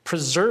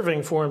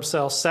preserving for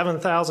himself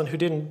 7,000 who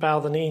didn't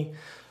bow the knee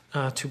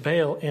to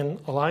Baal in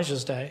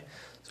Elijah's day.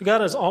 So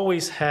God has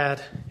always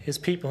had his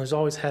people. He's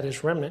always had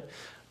his remnant.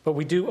 But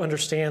we do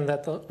understand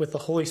that with the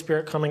Holy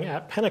Spirit coming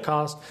at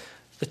Pentecost,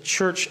 the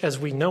church as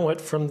we know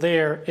it, from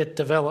there it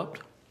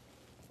developed.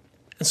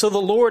 And so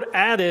the Lord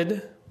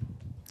added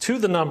to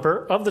the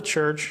number of the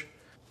church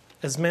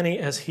as many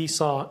as he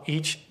saw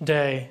each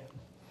day.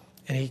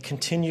 And he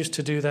continues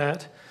to do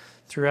that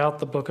throughout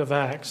the book of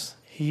Acts.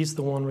 He's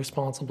the one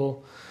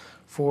responsible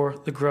for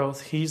the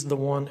growth. He's the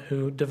one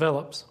who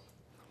develops.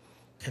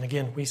 And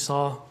again, we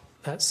saw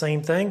that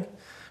same thing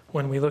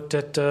when we looked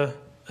at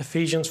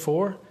Ephesians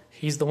 4.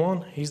 He's the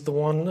one. He's the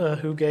one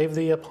who gave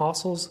the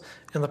apostles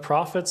and the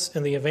prophets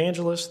and the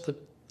evangelists,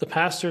 the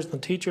pastors and the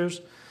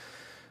teachers.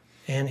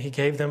 And he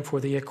gave them for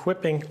the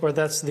equipping, or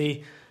that's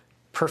the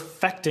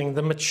perfecting,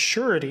 the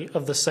maturity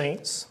of the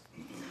saints,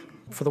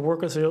 for the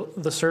work of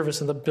the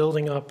service and the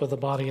building up of the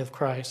body of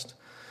Christ.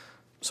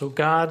 So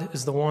God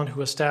is the one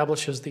who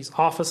establishes these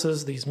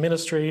offices, these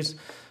ministries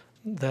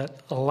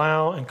that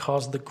allow and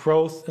cause the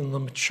growth and the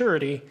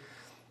maturity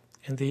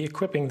and the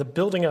equipping, the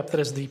building up, that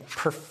is the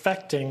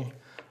perfecting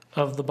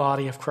of the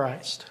body of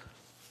Christ.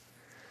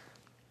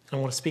 I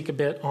want to speak a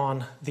bit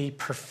on the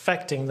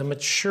perfecting, the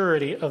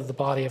maturity of the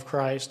body of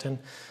Christ, and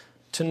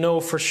to know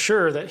for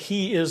sure that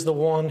he is the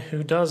one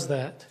who does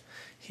that.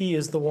 He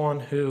is the one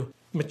who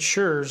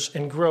matures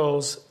and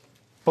grows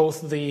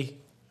both the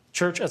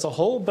church as a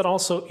whole, but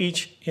also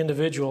each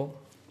individual.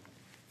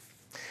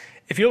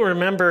 If you'll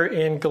remember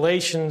in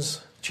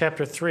Galatians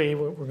chapter 3,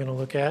 what we're going to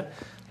look at,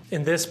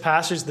 in this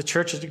passage, the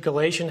church of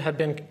Galatian had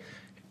been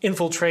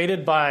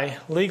infiltrated by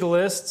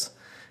legalists,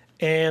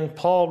 and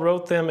Paul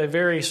wrote them a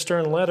very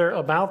stern letter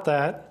about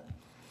that.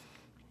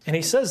 And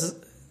he says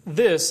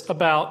this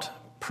about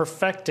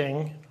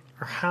perfecting,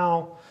 or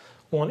how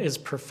one is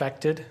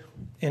perfected,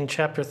 in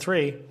chapter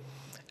 3.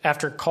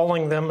 After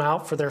calling them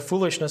out for their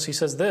foolishness, he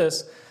says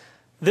this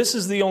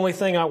is the only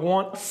thing I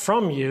want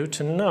from you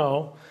to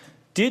know.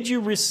 Did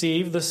you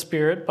receive the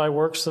Spirit by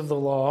works of the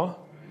law,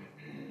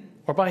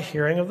 or by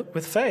hearing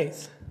with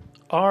faith?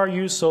 Are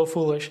you so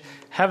foolish?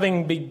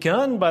 Having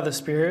begun by the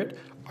Spirit,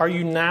 are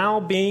you now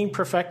being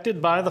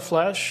perfected by the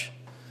flesh?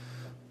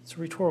 It's a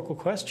rhetorical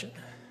question.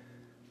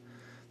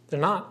 They're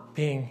not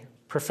being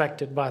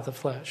perfected by the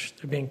flesh.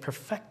 They're being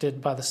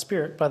perfected by the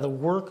Spirit, by the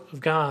work of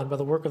God, by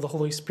the work of the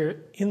Holy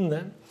Spirit in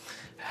them.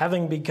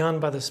 Having begun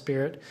by the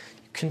Spirit,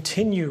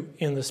 continue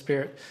in the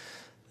Spirit.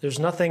 There's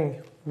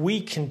nothing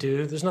we can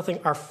do, there's nothing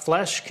our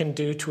flesh can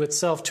do to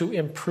itself to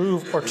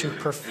improve or to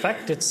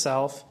perfect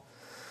itself.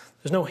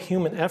 There's no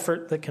human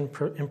effort that can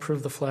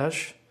improve the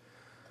flesh.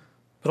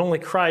 But only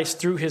Christ,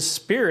 through his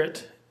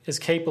Spirit, is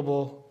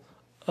capable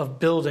of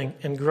building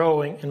and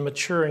growing and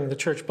maturing the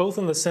church, both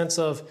in the sense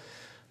of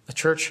the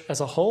church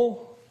as a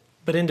whole,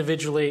 but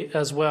individually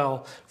as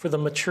well, for the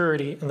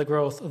maturity and the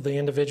growth of the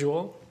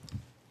individual.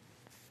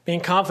 Being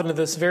confident of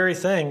this very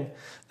thing,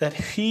 that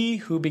he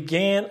who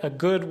began a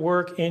good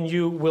work in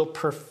you will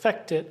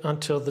perfect it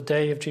until the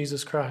day of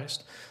Jesus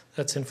Christ.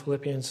 That's in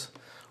Philippians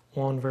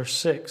 1, verse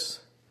 6.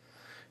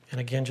 And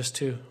again, just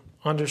to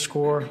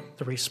underscore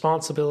the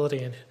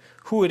responsibility and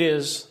who it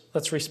is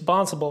that's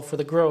responsible for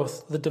the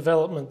growth, the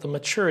development, the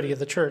maturity of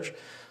the church.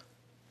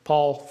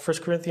 Paul, 1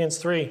 Corinthians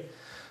 3,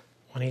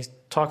 when he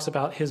talks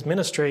about his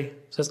ministry,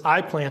 says,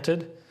 I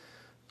planted,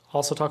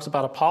 also talks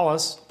about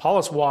Apollos.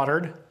 Apollos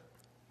watered,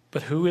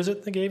 but who is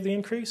it that gave the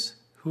increase?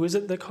 Who is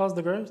it that caused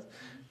the growth?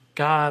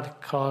 God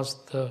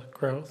caused the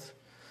growth.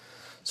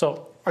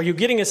 So, are you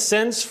getting a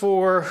sense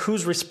for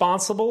who's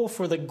responsible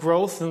for the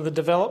growth and the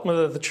development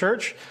of the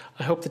church?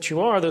 I hope that you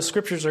are. Those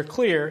scriptures are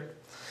clear.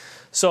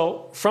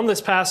 So, from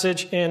this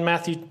passage in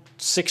Matthew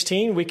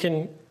 16, we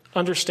can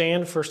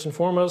understand, first and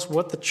foremost,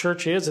 what the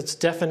church is, its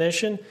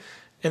definition,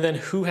 and then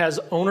who has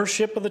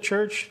ownership of the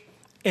church,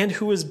 and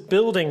who is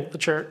building the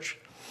church.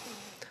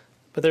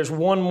 But there's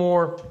one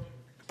more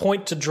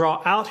point to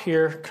draw out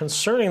here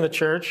concerning the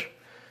church,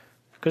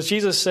 because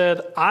Jesus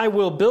said, I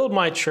will build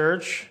my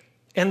church,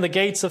 and the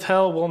gates of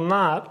hell will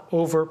not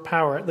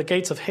overpower it. The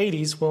gates of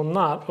Hades will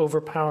not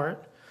overpower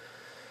it.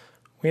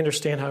 We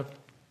understand how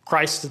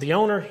Christ is the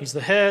owner, he's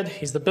the head,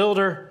 he's the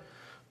builder,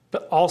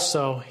 but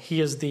also he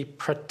is the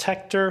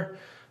protector,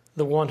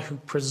 the one who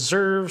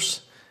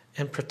preserves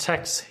and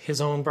protects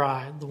his own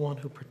bride, the one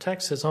who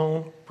protects his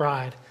own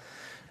bride.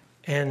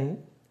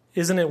 And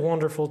isn't it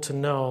wonderful to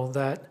know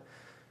that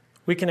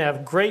we can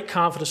have great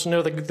confidence to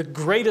know that the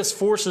greatest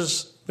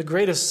forces, the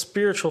greatest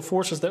spiritual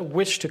forces that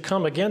wish to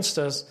come against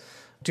us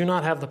do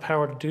not have the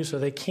power to do so.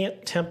 They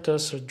can't tempt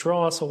us or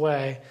draw us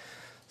away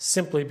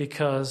simply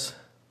because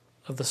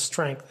of the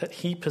strength that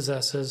he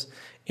possesses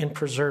in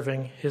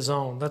preserving his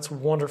own. That's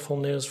wonderful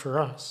news for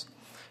us.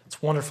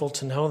 It's wonderful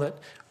to know that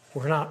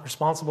we're not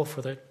responsible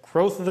for the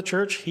growth of the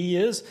church. He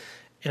is.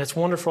 And it's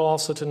wonderful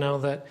also to know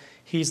that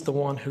he's the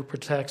one who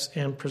protects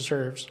and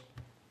preserves.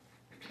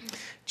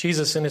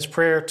 Jesus, in his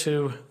prayer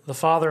to the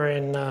Father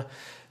in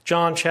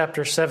John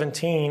chapter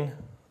 17,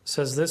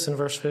 says this in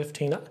verse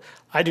 15,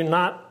 I do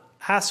not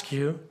ask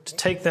you to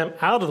take them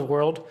out of the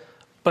world,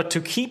 but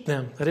to keep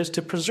them, that is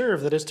to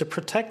preserve, that is to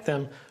protect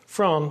them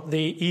from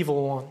the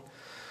evil one.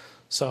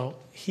 So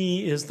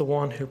he is the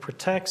one who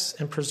protects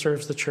and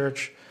preserves the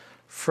church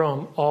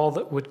from all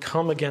that would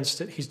come against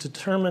it. He's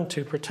determined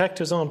to protect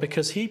his own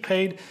because he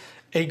paid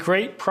a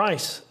great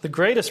price, the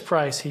greatest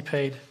price he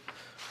paid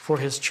for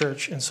his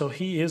church. And so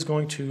he is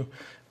going to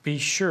be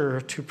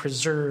sure to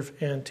preserve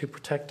and to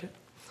protect it.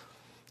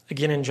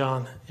 Again in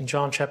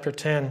John chapter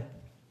 10,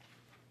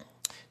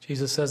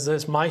 Jesus says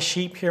this, my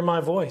sheep hear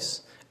my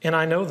voice, and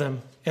I know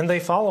them, and they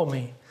follow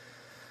me.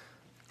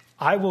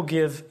 I will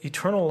give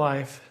eternal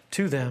life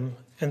to them,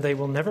 and they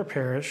will never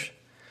perish,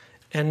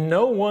 and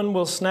no one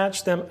will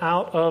snatch them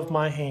out of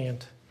my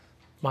hand.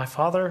 My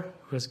Father,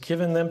 who has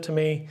given them to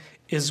me,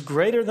 is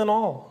greater than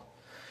all,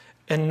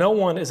 and no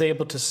one is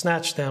able to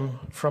snatch them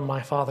from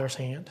my Father's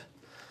hand.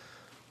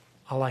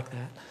 I like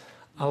that.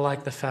 I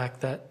like the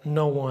fact that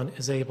no one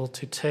is able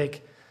to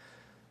take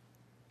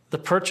the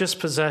purchased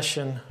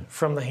possession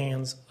from the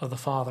hands of the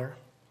Father.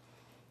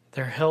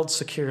 They're held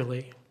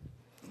securely,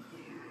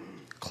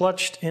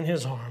 clutched in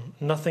his arm.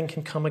 Nothing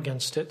can come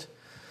against it.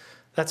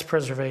 That's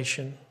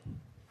preservation.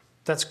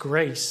 That's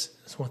grace,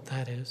 is what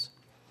that is.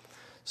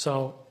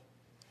 So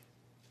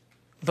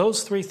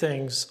those three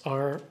things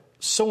are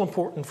so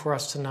important for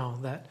us to know,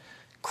 that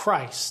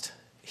Christ,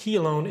 he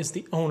alone is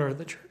the owner of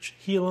the church.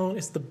 He alone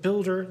is the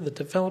builder, the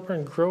developer,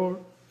 and grower,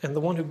 and the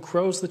one who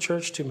grows the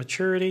church to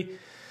maturity.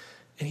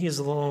 And he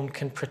alone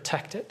can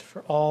protect it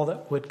for all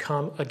that would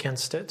come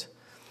against it.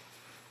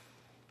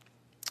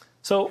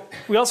 So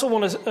we also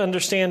want to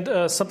understand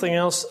something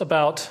else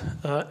about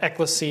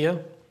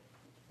ecclesia.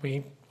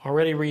 We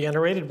already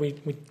reiterated, we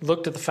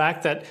looked at the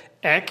fact that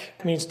ek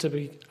means to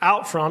be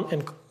out from,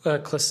 and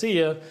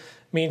klesia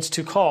means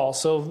to call.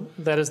 So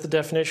that is the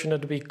definition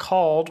of to be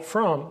called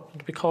from,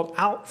 to be called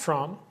out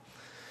from.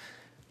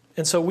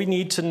 And so we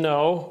need to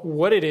know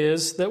what it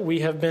is that we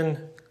have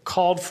been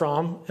called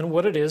from and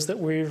what it is that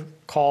we're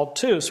called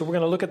to. So we're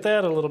going to look at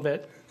that a little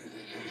bit.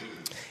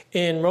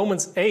 In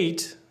Romans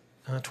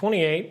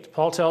 8:28,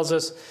 Paul tells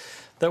us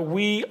that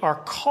we are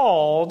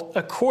called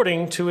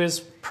according to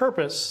his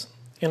purpose.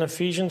 In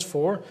Ephesians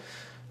 4,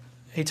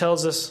 he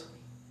tells us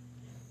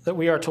that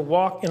we are to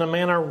walk in a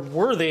manner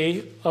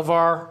worthy of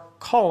our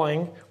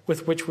calling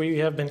with which we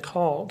have been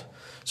called.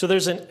 So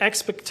there's an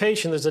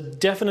expectation, there's a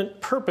definite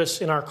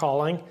purpose in our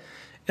calling,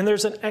 and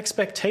there's an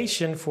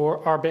expectation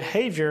for our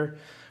behavior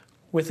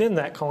within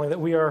that calling, that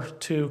we are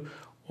to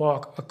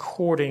walk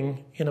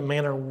according in a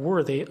manner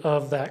worthy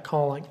of that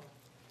calling.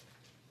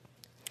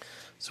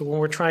 So when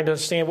we're trying to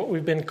understand what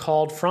we've been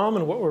called from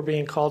and what we're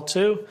being called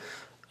to,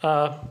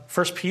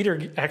 1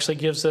 Peter actually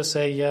gives us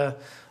a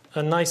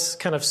nice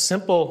kind of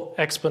simple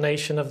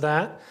explanation of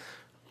that.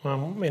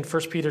 In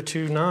 1 Peter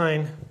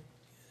 2:9,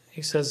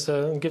 he says,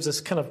 gives us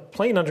kind of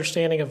plain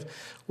understanding of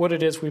what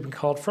it is we've been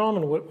called from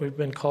and what we've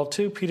been called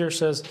to. Peter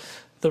says,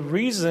 the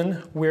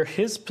reason we're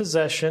his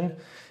possession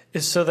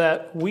is so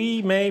that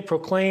we may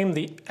proclaim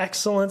the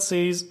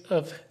excellencies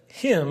of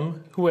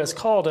him who has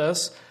called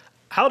us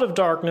out of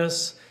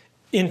darkness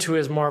into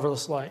his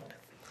marvelous light.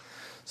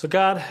 So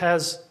God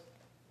has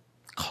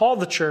called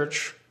the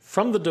church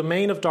from the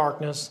domain of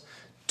darkness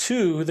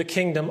to the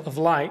kingdom of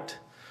light,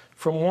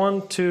 from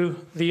one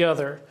to the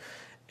other.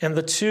 And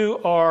the two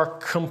are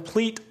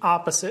complete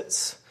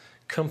opposites,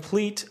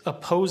 complete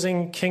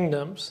opposing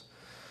kingdoms,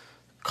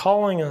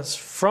 calling us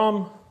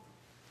from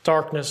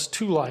darkness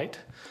to light,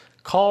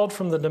 called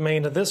from the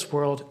domain of this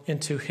world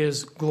into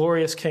his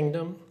glorious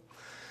kingdom.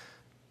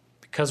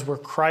 Because we're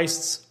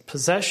Christ's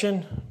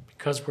possession,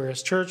 because we're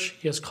his church,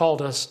 he has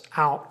called us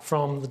out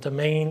from the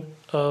domain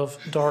of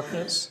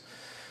darkness.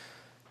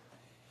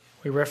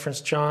 We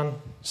referenced John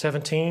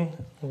 17.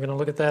 We're going to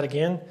look at that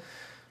again.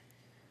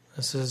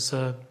 This is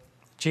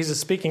Jesus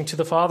speaking to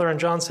the Father in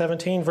John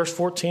 17, verse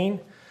 14.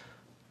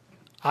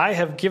 I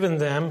have given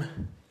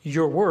them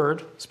your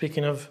word,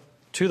 speaking of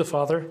to the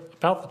Father,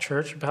 about the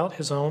church, about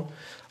his own.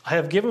 I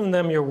have given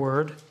them your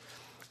word,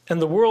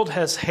 and the world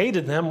has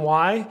hated them.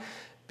 Why?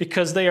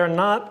 Because they are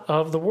not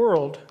of the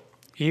world,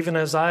 even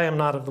as I am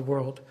not of the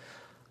world.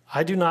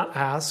 I do not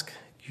ask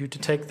you to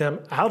take them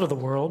out of the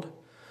world,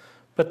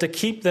 but to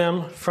keep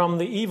them from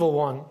the evil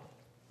one.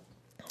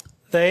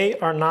 They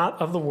are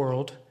not of the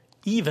world,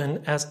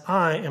 even as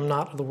I am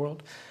not of the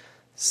world.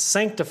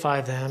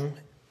 Sanctify them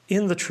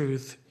in the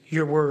truth.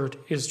 Your word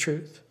is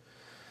truth.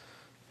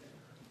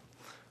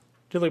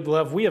 Dearly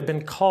beloved, we have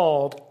been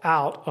called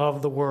out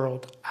of the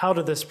world, out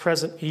of this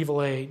present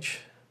evil age.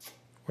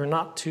 We're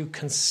not to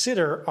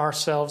consider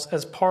ourselves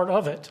as part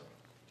of it.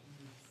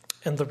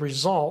 And the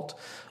result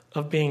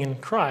of being in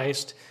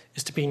Christ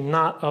is to be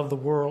not of the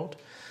world.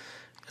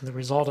 And the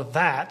result of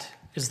that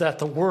is that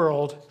the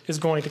world is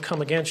going to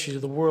come against you.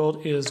 The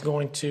world is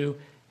going to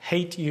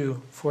hate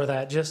you for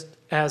that, just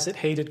as it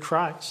hated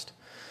Christ.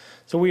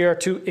 So we are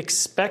to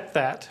expect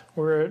that.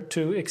 We're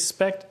to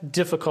expect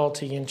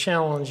difficulty and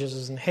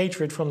challenges and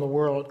hatred from the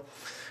world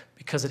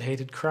because it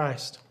hated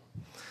Christ.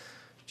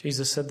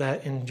 Jesus said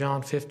that in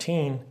John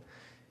 15.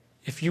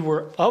 If you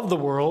were of the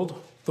world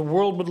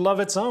would love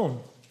its own.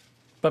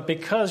 But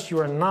because you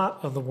are not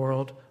of the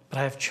world, but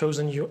I have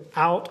chosen you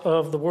out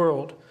of the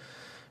world,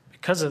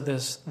 because of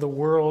this, the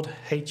world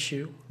hates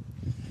you.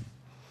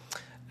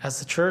 As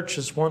the church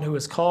is one who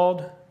is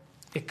called,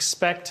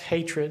 expect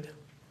hatred.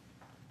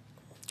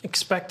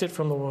 Expect it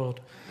from the world.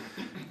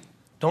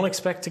 Don't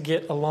expect to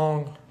get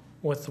along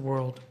with the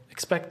world.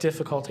 Expect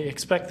difficulty.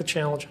 Expect the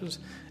challenges.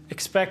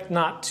 Expect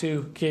not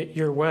to get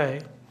your way,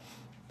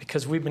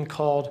 because we've been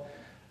called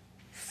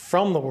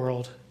from the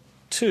world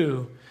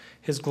to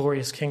his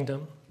glorious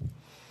kingdom.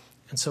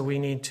 And so we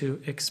need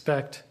to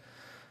expect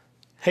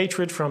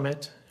hatred from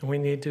it, and we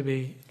need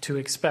to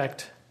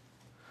expect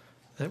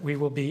that we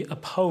will be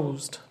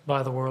opposed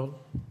by the world.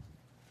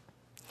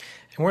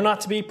 And we're not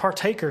to be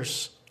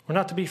partakers. We're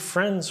not to be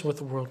friends with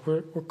the world.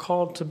 We're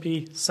called to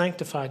be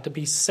sanctified, to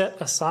be set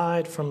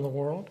aside from the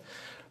world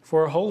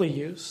for a holy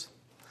use.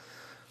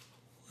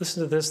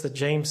 Listen to this that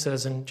James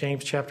says in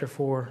James chapter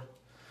 4.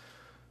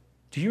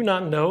 Do you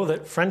not know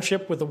that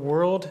friendship with the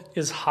world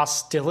is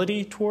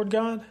hostility toward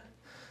God?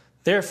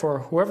 Therefore,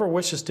 whoever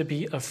wishes to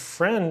be a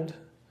friend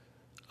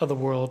of the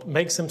world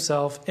makes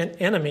himself an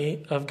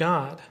enemy of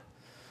God.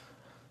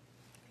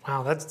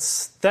 Wow,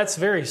 that's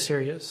very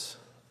serious.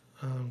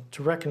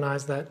 To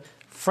recognize that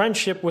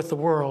friendship with the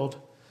world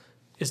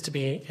is to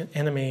be an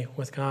enemy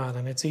with God.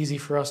 And it's easy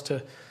for us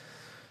to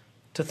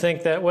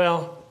think that,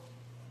 well,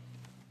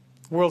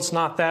 the world's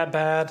not that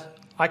bad.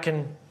 I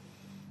can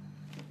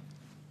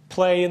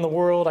play in the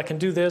world. I can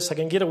do this. I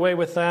can get away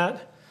with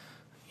that.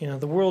 You know,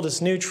 the world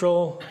is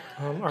neutral.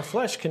 Our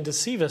flesh can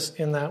deceive us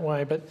in that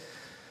way. But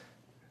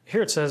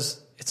here it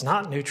says it's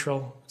not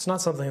neutral. It's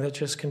not something that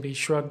just can be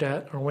shrugged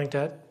at or winked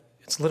at.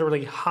 It's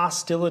literally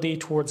hostility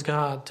towards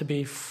God to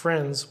be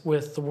friends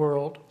with the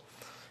world.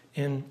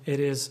 And it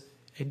is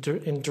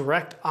in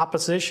direct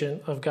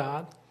opposition of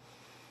God.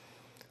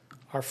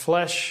 Our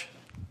flesh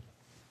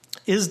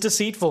is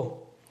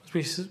deceitful. As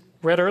we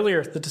read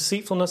earlier, the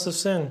deceitfulness of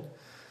sin.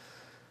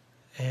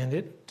 And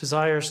it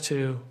desires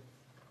to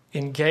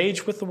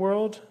engage with the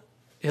world.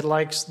 It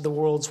likes the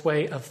world's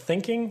way of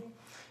thinking.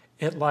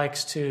 It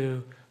likes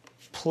to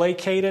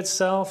placate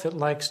itself. It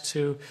likes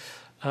to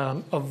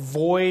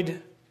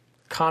avoid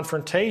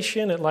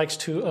confrontation. It likes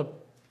to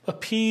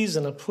appease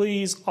and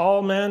please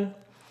all men.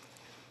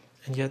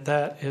 And yet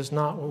that is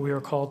not what we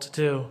are called to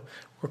do.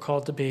 We're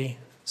called to be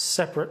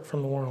separate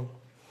from the world.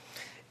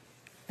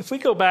 If we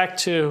go back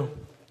to,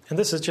 and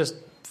this is just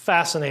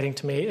fascinating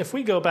to me, if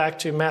we go back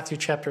to Matthew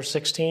chapter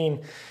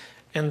 16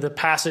 and the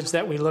passage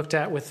that we looked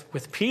at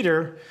with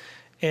Peter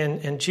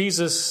and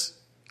Jesus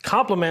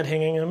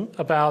complimenting him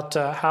about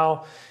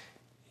how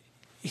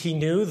he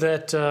knew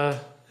that,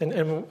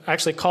 and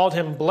actually called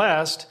him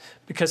blessed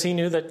because he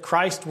knew that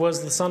Christ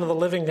was the Son of the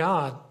living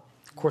God.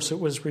 Of course, it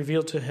was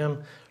revealed to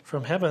him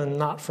from heaven,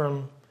 not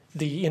from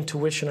the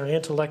intuition or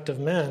intellect of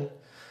men.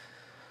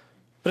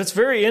 But it's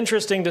very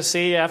interesting to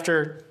see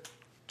after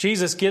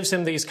Jesus gives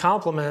him these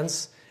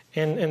compliments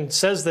and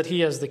says that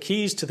he has the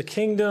keys to the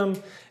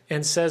kingdom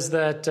and says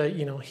that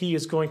he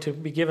is going to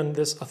be given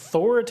this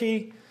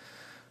authority.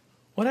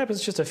 What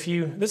happens just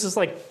this is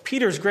like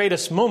Peter's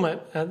greatest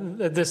moment in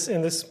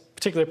this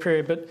particular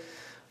period, but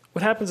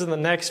what happens in the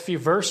next few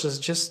verses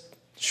just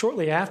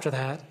shortly after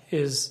that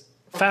is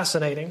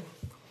fascinating.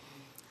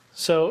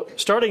 So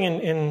starting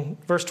in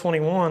verse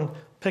 21,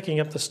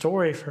 picking up the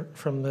story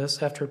from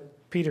this after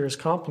Peter is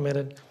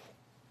complimented,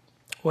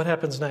 what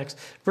happens next?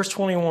 Verse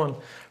 21,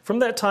 from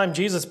that time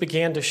Jesus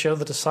began to show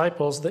the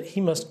disciples that he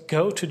must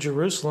go to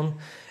Jerusalem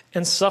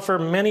and suffer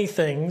many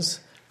things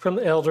from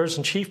the elders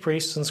and chief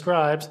priests and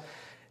scribes,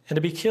 and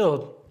to be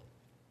killed,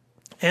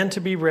 and to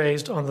be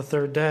raised on the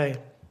third day.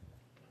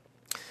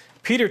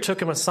 Peter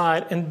took him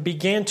aside and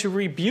began to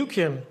rebuke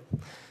him,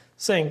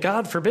 saying,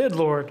 God forbid,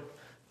 Lord,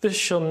 this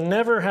shall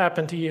never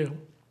happen to you.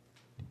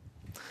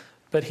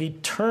 But he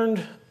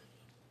turned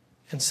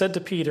and said to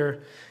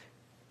Peter,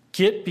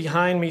 get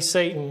behind me,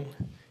 Satan.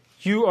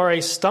 You are a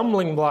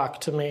stumbling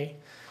block to me,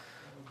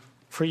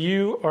 for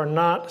you are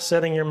not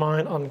setting your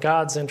mind on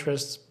God's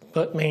interests,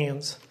 but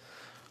man's.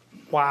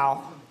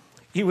 Wow.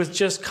 He was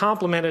just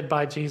complimented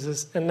by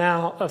Jesus, and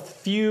now a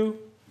few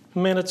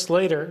minutes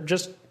later,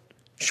 just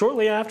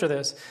shortly after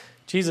this,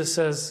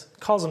 Jesus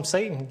calls him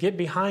Satan. Get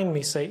behind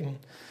me, Satan.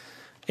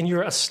 And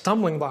you're a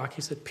stumbling block.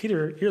 He said,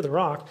 Peter, you're the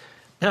rock.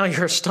 Now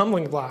you're a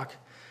stumbling block.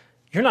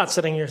 You're not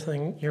setting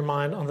your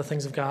mind on the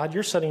things of God.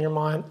 You're setting your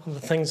mind on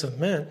the things of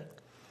men.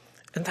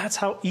 And that's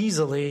how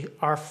easily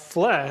our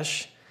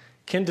flesh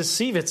can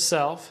deceive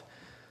itself.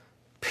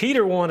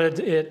 Peter wanted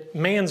it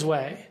man's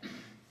way.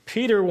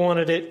 Peter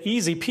wanted it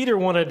easy. Peter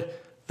wanted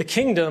the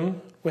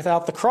kingdom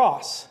without the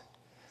cross.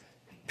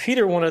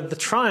 Peter wanted the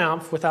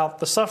triumph without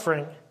the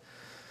suffering.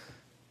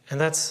 And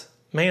that's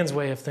man's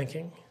way of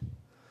thinking.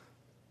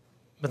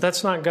 But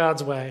that's not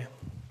God's way.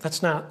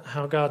 That's not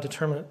how God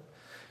determined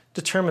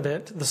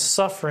it. The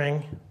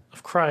suffering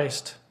of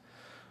Christ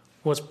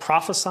was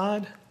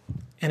prophesied,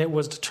 and it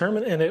was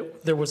determined, and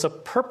there was a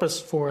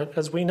purpose for it,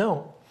 as we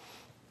know.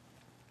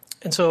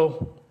 And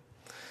so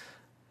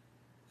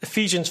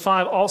Ephesians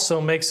 5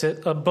 also makes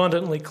it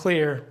abundantly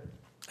clear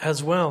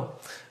as well.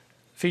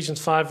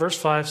 Ephesians 5 verse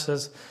 5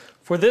 says,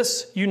 "For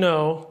this you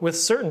know with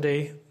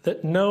certainty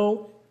that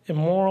no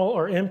immoral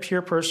or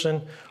impure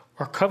person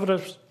or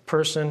covetous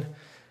person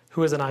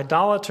who is an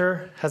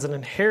idolater has an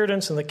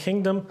inheritance in the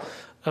kingdom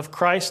of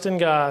Christ and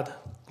God.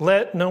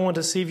 Let no one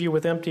deceive you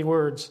with empty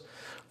words.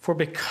 For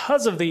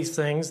because of these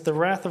things, the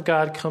wrath of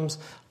God comes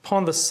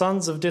upon the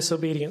sons of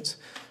disobedience."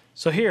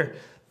 So here,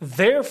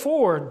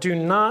 therefore, do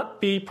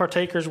not be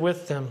partakers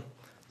with them.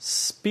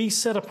 Be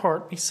set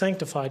apart, be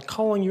sanctified,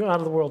 calling you out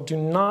of the world. Do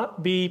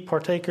not be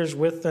partakers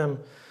with them.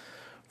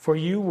 For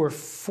you were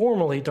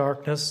formerly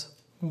darkness,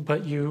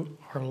 but you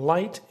are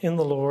light in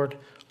the Lord.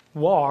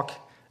 Walk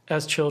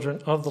as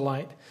children of the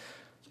light.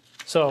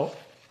 So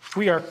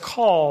we are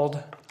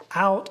called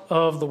out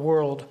of the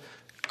world,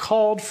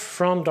 called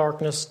from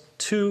darkness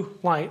to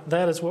light.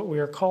 That is what we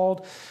are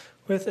called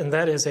with, and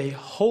that is a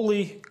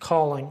holy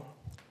calling.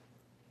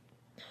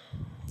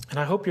 And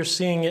I hope you're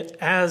seeing it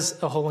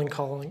as a holy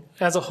calling,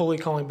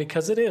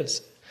 because it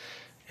is.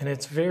 And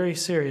it's very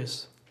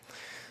serious.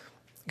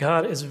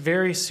 God is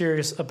very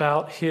serious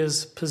about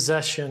his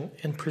possession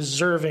and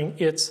preserving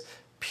its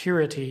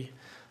purity.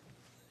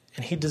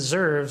 And he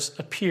deserves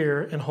a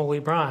pure and holy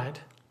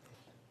bride.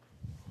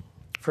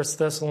 1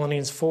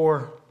 Thessalonians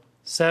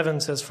 4:7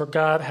 says, "For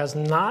God has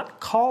not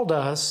called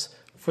us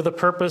for the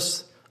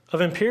purpose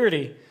of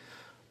impurity,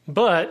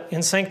 but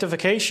in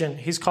sanctification.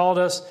 He's called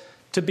us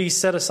to be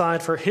set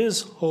aside for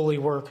his holy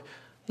work,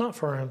 not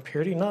for our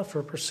impurity, not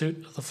for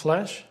pursuit of the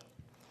flesh."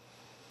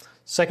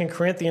 2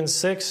 Corinthians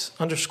 6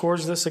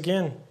 underscores this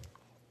again.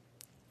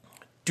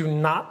 Do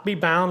not be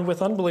bound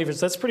with unbelievers.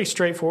 That's pretty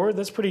straightforward.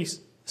 That's pretty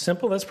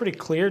simple. That's pretty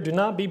clear. Do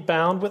not be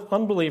bound with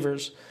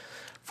unbelievers.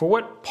 For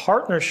what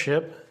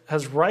partnership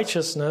has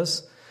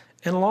righteousness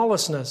and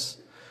lawlessness?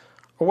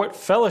 Or what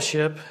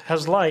fellowship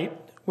has light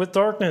with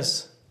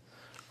darkness?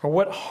 Or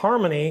what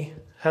harmony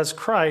has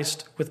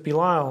Christ with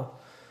Belial?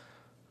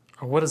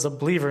 Or what is a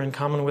believer in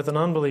common with an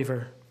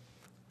unbeliever?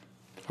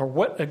 Or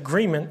what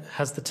agreement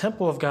has the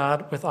temple of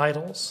God with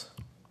idols?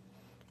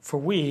 For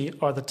we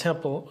are the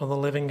temple of the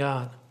living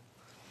God.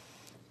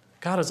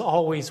 God has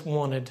always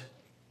wanted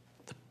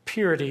the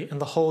purity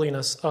and the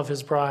holiness of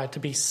his bride to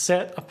be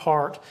set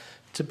apart,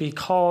 to be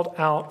called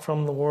out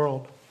from the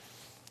world.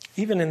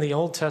 Even in the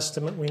Old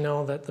Testament, we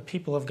know that the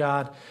people of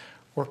God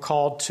were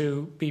called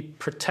to be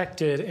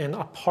protected and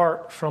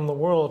apart from the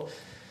world,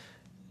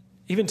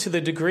 even to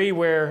the degree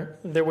where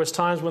there was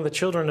times when the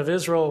children of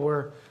Israel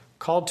were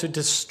called to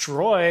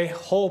destroy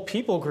whole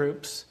people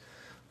groups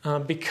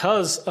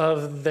because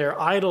of their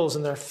idols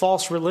and their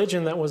false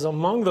religion that was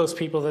among those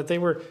people, that they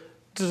were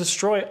to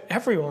destroy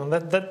everyone.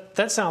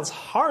 That sounds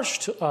harsh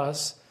to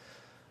us,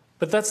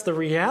 but that's the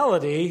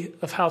reality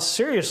of how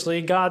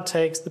seriously God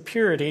takes the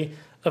purity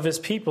of his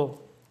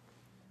people.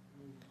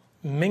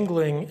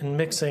 Mingling and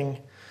mixing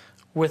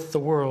with the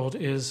world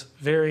is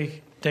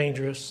very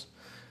dangerous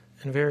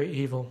and very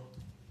evil.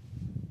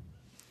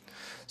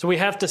 So we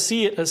have to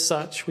see it as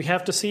such. We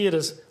have to see it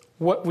as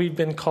what we've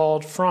been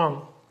called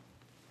from.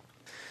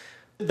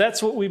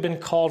 That's what we've been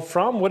called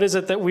from. What is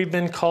it that we've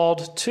been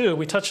called to?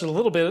 We touched a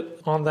little bit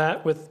on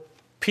that with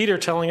Peter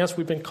telling us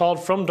we've been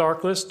called from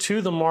darkness to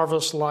the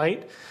marvelous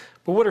light.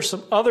 But what are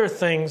some other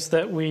things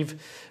that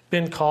we've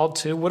been called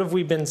to? What have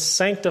we been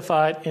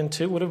sanctified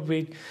into? What have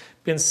we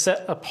been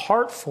set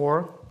apart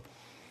for?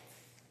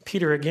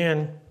 Peter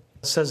again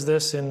says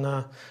this in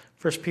 1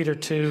 Peter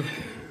 2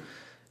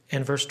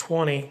 and verse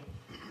 20.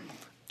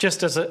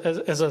 Just as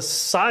a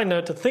side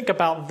note to think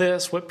about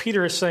this, what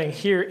Peter is saying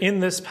here in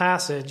this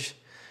passage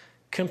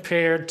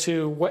compared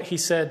to what he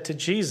said to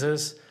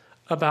Jesus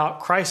about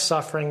Christ's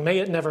suffering. May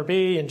it never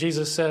be. And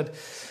Jesus said,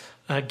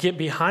 get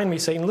behind me,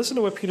 Satan. Listen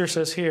to what Peter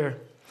says here.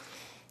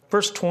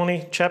 Verse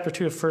 20, chapter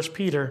 2 of 1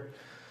 Peter.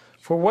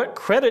 For what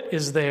credit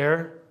is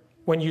there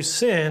when you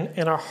sin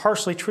and are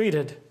harshly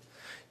treated?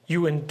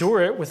 You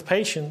endure it with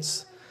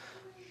patience.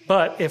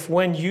 But if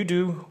when you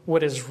do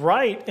what is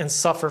right and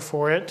suffer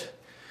for it,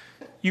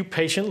 you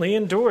patiently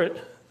endure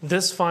it,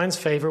 this finds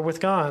favor with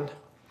God.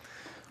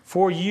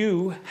 For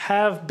you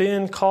have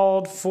been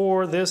called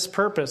for this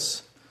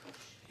purpose.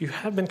 You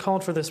have been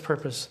called for this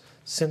purpose,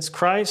 since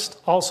Christ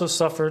also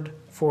suffered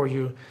for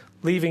you,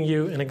 leaving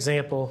you an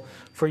example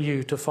for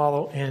you to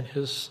follow in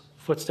his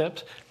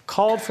footsteps.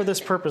 Called for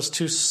this purpose,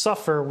 to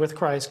suffer with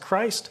Christ.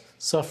 Christ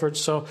suffered,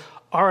 so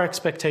our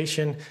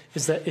expectation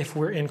is that if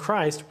we're in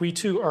Christ, we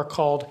too are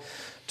called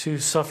to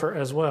suffer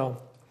as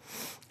well.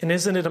 And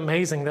isn't it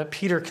amazing that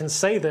Peter can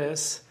say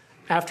this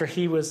after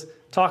he was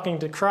talking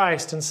to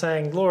Christ and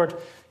saying, Lord,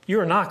 you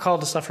are not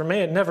called to suffer.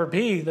 May it never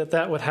be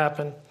that would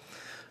happen.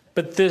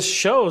 But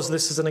this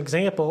is an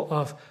example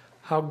of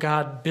how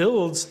God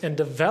builds and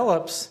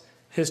develops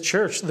his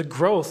church, the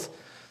growth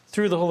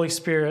through the Holy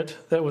Spirit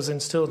that was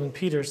instilled in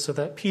Peter, so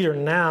that Peter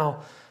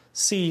now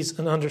sees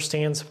and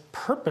understands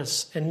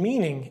purpose and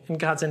meaning and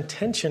God's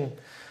intention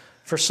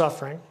for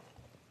suffering.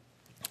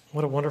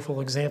 What a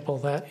wonderful example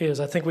that is.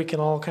 I think we can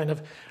all kind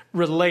of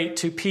relate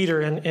to Peter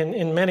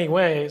in many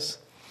ways.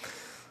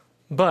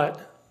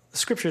 But the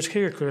Scripture is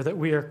clear that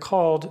we are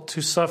called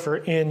to suffer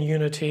in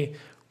unity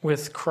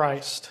with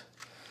Christ.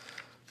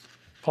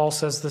 Paul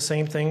says the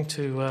same thing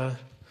to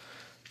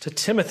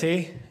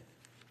Timothy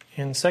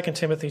in 2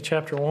 Timothy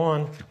chapter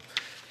 1.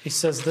 He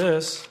says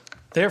this,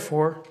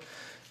 therefore,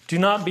 do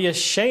not be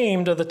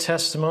ashamed of the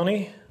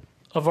testimony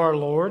of our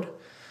Lord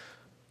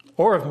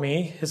or of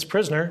me, his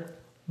prisoner,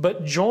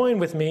 but join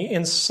with me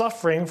in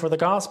suffering for the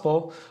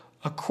gospel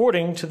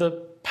according to the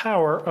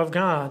power of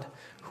God,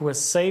 who has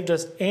saved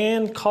us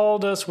and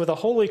called us with a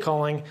holy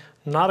calling,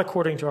 not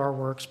according to our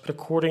works, but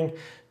according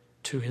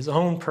to his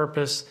own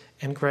purpose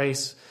and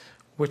grace,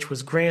 which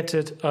was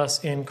granted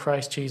us in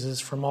Christ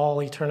Jesus from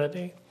all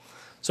eternity.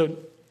 So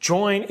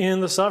join in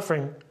the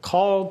suffering,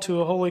 called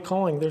to a holy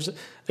calling. There's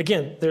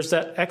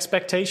that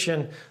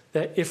expectation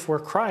that if we're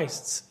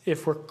Christ's,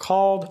 if we're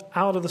called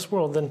out of this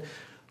world, then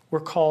we're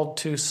called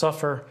to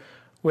suffer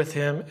with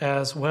him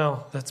as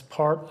well. That's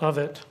part of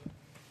it.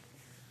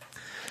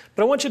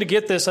 But I want you to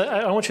get this.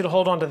 I want you to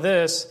hold on to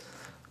this,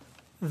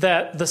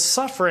 that the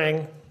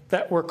suffering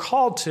that we're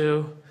called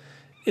to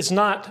is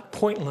not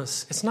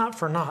pointless. It's not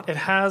for naught. It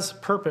has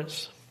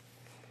purpose.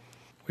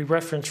 We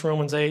referenced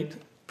Romans 8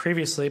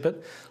 previously,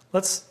 but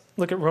let's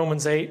look at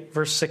Romans 8,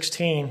 verse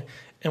 16,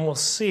 and we'll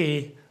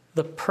see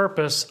the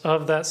purpose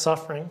of that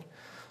suffering.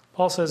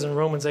 Paul says in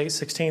Romans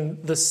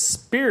 8:16, the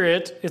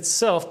Spirit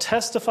itself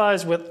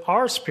testifies with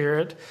our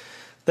spirit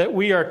that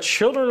we are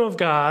children of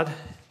God,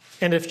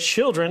 and if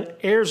children,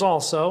 heirs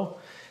also,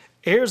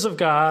 heirs of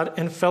God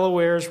and fellow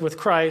heirs with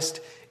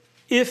Christ,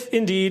 if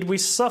indeed we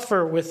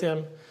suffer with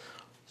him,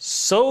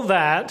 so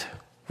that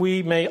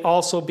we may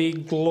also be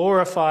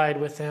glorified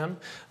with him.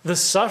 The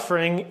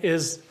suffering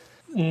is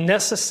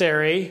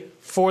necessary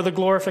for the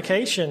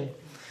glorification.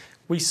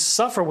 We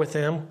suffer with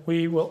him,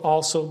 we will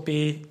also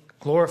be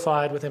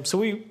glorified with him. So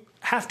we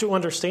have to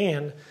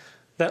understand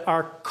that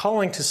our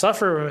calling to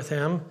suffer with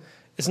him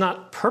is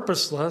not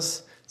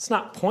purposeless, it's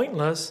not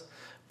pointless,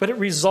 but it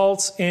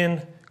results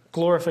in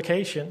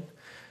glorification,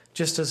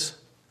 just as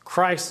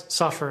Christ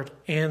suffered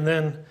and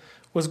then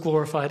was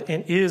glorified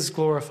and is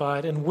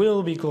glorified and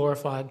will be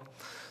glorified.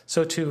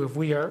 So too, if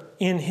we are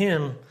in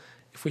him,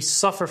 if we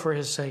suffer for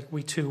his sake,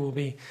 we too will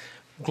be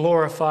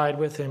glorified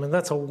with him. And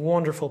that's a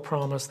wonderful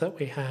promise that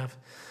we have.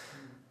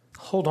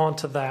 Hold on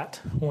to that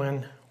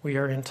when we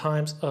are in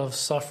times of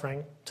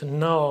suffering, to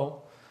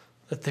know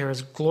that there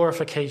is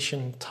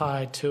glorification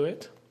tied to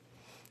it.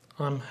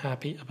 I'm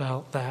happy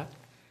about that.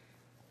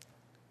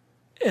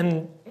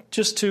 And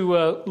just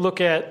to look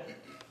at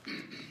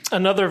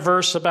another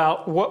verse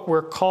about what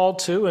we're called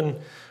to and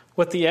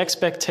what the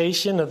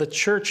expectation of the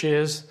church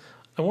is,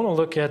 I want to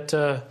look at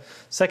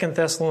 2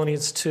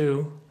 Thessalonians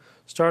 2,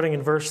 starting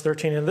in verse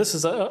 13. And this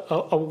is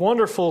a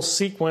wonderful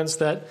sequence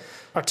that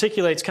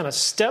articulates kind of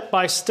step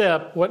by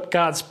step what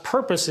God's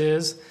purpose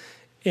is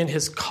in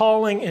his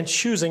calling and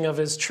choosing of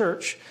his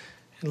church.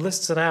 It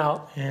lists it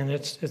out, and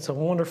it's a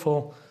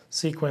wonderful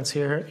sequence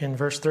here in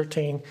verse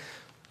 13.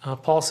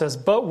 Paul says,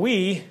 but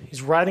we,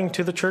 he's writing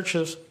to the church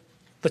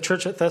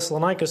at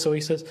Thessalonica, so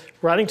he says,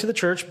 writing to the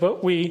church,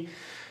 but we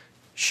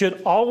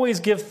should always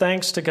give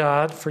thanks to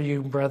God for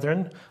you,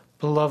 brethren,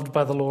 beloved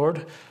by the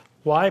Lord.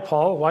 Why,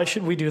 Paul? Why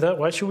should we do that?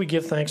 Why should we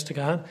give thanks to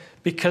God?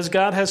 Because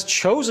God has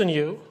chosen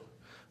you.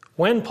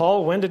 When,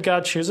 Paul? When did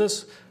God choose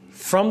us?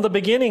 From the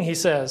beginning, he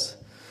says.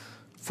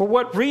 For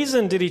what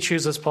reason did he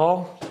choose us,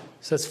 Paul? He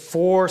says,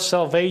 for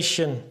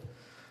salvation.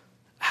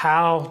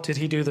 How did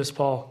he do this,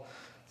 Paul?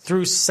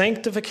 Through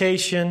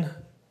sanctification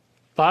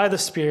by the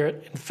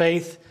Spirit and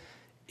faith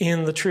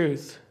in the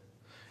truth.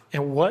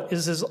 And what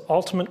is his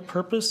ultimate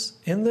purpose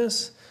in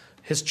this?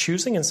 His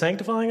choosing and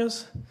sanctifying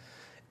us?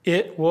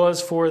 It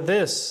was for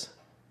this.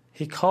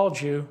 He called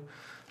you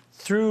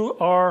through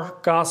our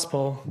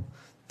gospel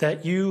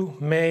that you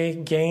may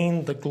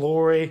gain the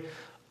glory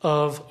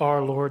of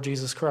our Lord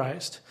Jesus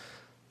Christ.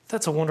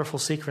 That's a wonderful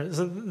secret.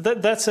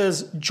 That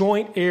says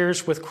joint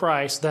heirs with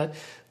Christ, that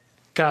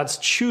God's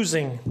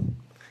choosing,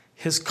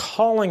 his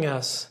calling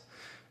us,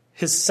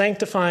 his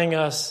sanctifying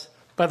us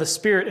by the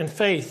Spirit and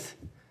faith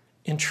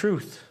in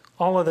truth.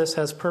 All of this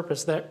has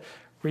purpose that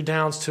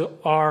redounds to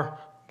our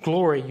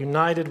glory,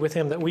 united with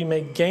him, that we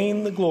may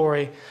gain the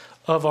glory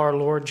of our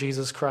Lord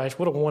Jesus Christ.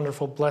 What a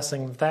wonderful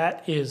blessing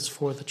that is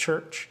for the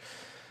church,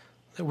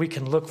 that we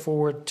can look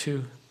forward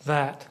to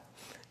that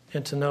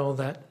and to know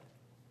that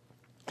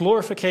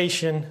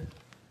glorification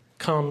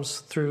comes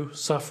through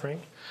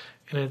suffering,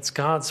 and it's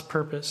God's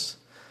purpose.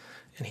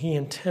 and he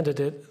intended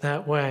it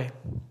that way.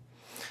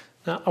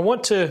 Now, I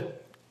want to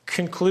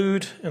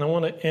conclude, and I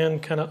want to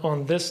end kind of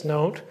on this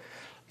note.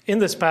 In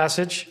this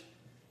passage,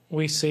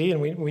 we see,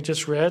 and we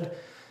just read,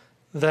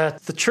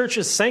 that the church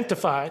is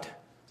sanctified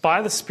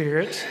by the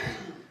Spirit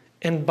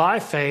and by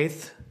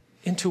faith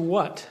into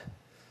what?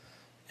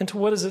 Into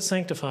what is it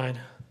sanctified?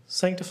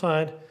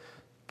 Sanctified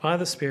by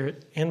the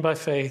Spirit and by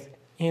faith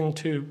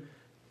into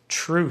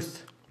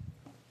truth.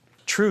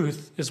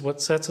 Truth is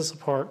what sets us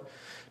apart.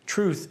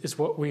 Truth is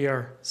what we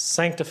are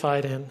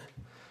sanctified in.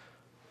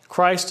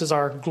 Christ is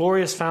our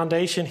glorious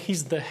foundation.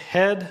 He's the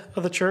head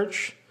of the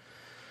church,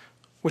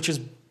 which is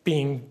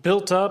being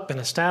built up and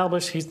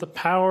established. He's the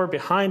power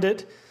behind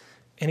it.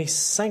 And he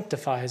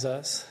sanctifies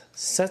us,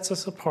 sets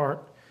us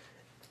apart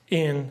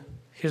in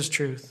his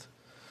truth.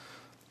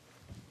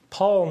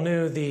 Paul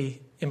knew the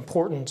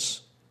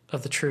importance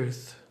of the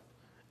truth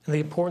and the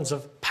importance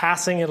of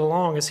passing it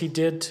along as he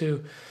did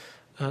to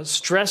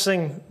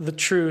stressing the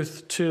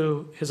truth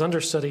to his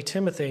understudy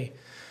Timothy,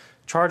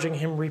 charging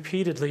him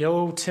repeatedly,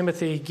 "Oh,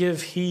 Timothy,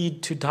 give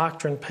heed to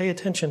doctrine, pay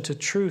attention to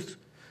truth,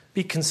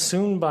 be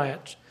consumed by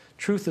it."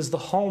 Truth is the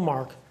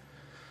hallmark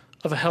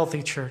of a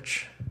healthy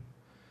church.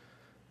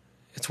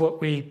 It's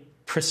what we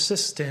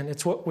persist in.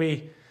 It's what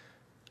we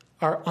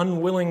are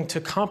unwilling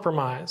to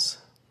compromise,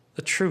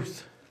 the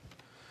truth.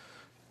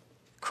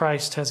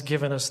 Christ has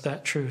given us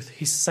that truth.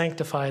 He's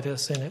sanctified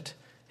us in it.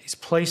 He's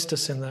placed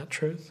us in that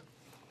truth.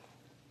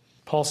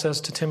 Paul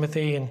says to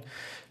Timothy in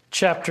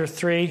chapter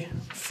 3,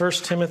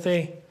 1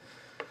 Timothy,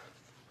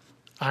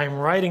 "I'm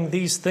writing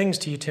these things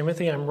to you,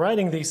 Timothy. I'm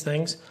writing these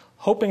things,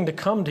 hoping to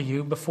come to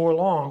you before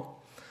long.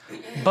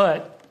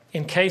 But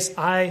in case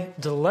I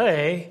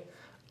delay,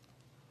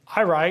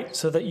 I write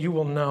so that you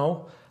will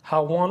know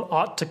how one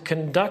ought to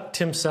conduct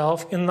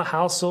himself in the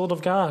household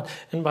of God."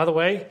 And by the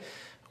way,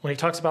 when he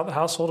talks about the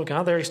household of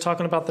God there, he's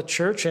talking about the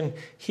church, and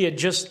he had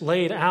just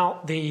laid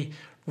out the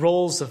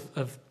roles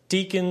of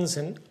deacons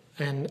and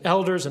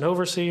elders and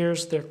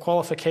overseers, their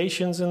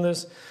qualifications in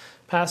this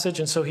passage.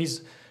 And so he's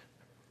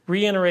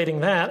reiterating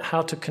that,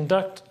 how to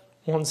conduct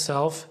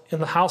oneself in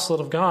the household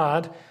of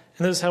God.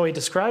 And this is how he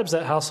describes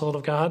that household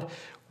of God,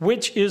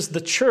 which is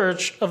the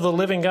church of the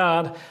living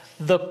God,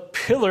 the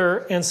pillar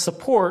and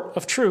support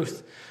of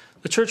truth.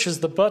 The church is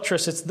the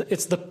buttress.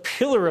 It's the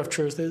pillar of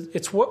truth.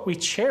 It's what we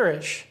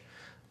cherish.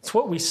 It's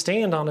what we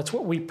stand on. It's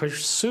what we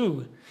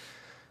pursue.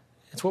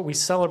 It's what we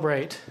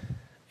celebrate.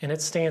 And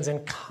it stands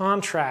in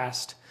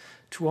contrast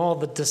to all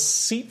the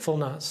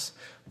deceitfulness.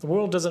 The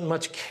world doesn't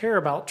much care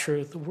about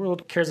truth. The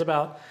world cares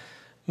about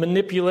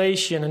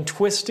manipulation and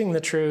twisting the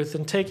truth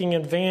and taking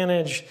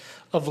advantage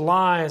of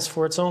lies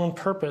for its own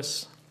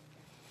purpose.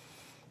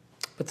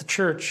 But the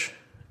church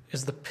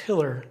is the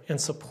pillar and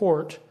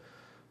support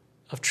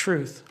of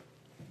truth.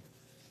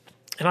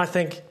 And I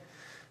think,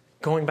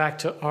 going back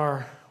to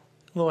our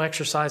little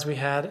exercise we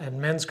had at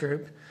men's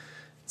group,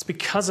 it's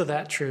because of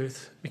that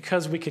truth,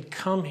 because we could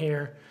come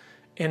here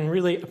and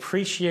really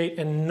appreciate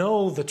and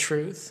know the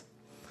truth,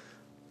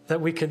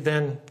 that we could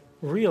then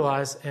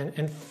realize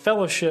and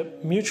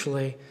fellowship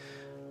mutually,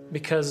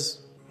 because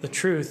the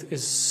truth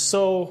is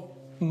so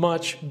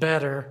much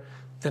better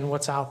than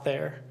what's out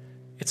there.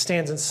 It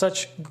stands in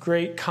such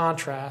great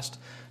contrast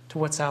to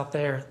what's out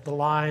there, the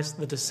lies,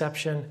 the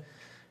deception,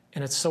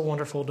 and it's so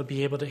wonderful to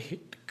be able to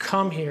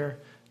come here,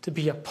 to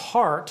be a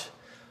part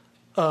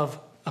of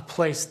a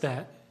place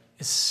that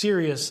is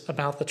serious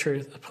about the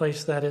truth, a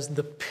place that is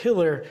the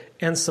pillar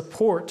and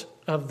support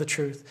of the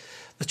truth.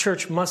 The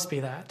church must be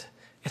that.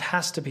 It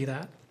has to be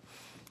that.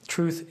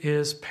 Truth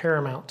is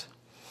paramount.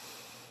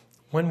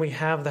 When we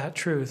have that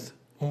truth,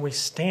 when we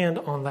stand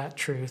on that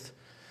truth,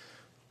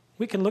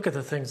 we can look at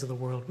the things of the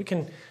world. We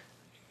can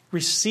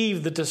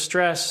receive the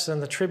distress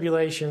and the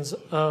tribulations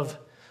of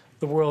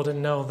the world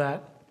and know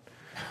that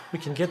we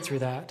can get through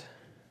that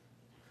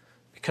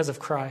because of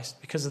Christ,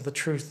 because of the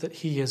truth that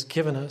he has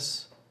given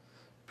us,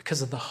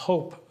 because of the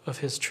hope of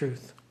his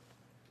truth.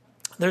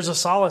 There's a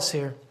solace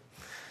here.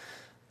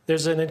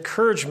 There's an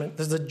encouragement.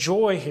 There's a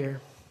joy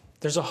here.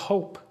 There's a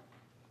hope,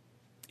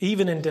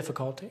 even in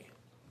difficulty.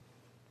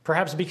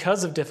 Perhaps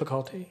because of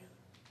difficulty.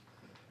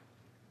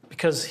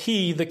 Because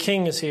he, the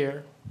king, is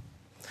here.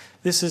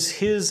 This is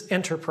his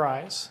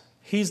enterprise.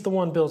 He's the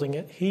one building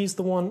it. He's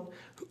the one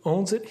who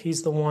owns it.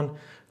 He's the one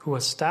who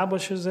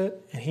establishes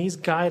it. And he's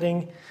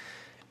guiding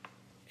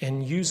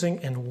and using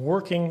and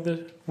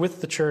working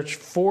with the church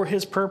for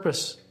his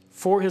purpose,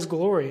 for his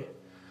glory.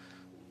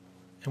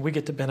 And we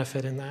get to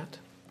benefit in that.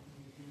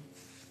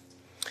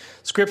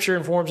 Scripture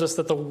informs us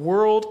that the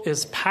world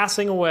is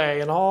passing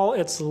away and all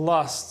its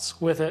lusts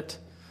with it.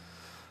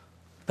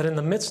 But in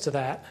the midst of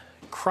that,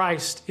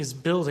 Christ is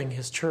building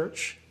his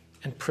church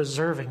and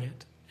preserving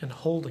it and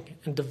holding it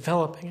and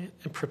developing it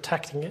and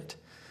protecting it.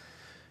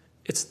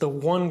 It's the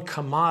one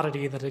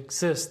commodity that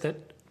exists that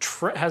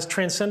has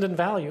transcendent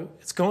value.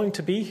 It's going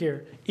to be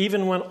here.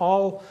 Even when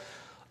all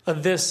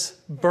of this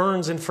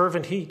burns in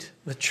fervent heat,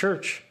 the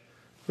church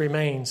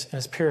remains and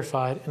is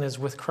purified and is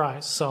with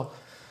Christ. So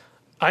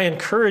I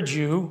encourage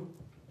you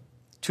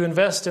to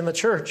invest in the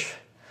church.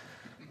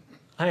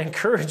 I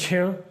encourage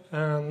you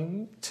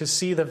to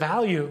see the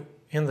value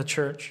in the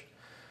church,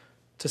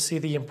 to see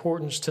the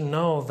importance, to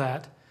know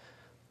that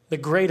the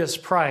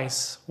greatest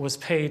price was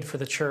paid for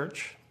the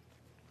church.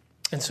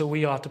 And so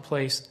we ought to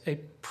place a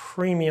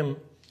premium,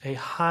 a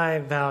high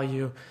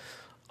value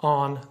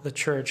on the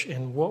church.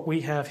 And what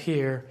we have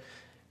here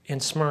in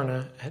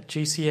Smyrna at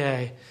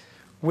GCA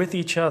with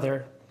each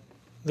other,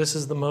 this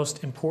is the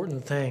most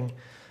important thing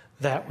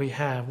that we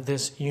have,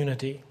 this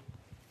unity.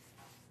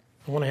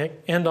 I want to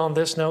end on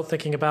this note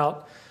thinking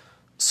about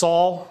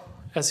Saul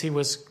as he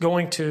was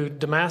going to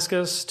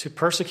Damascus to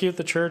persecute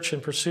the church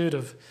in pursuit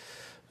of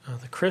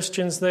the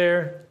Christians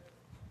there.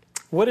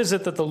 What is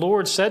it that the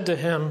Lord said to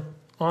him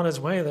on his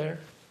way there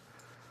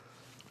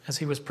as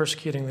he was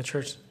persecuting the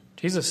church?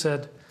 Jesus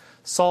said,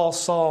 "Saul,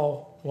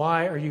 Saul,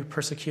 why are you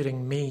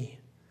persecuting me?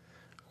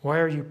 Why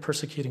are you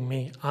persecuting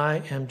me?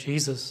 I am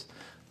Jesus,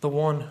 the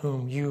one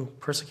whom you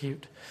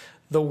persecute."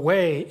 The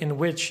way in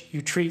which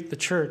you treat the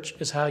church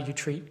is how you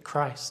treat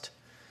Christ.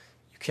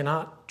 You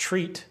cannot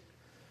treat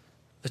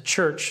the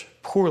church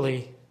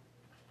poorly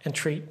and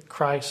treat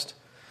Christ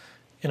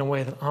in a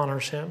way that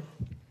honors him.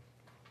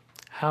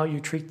 How you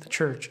treat the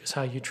church is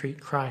how you treat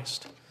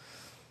Christ.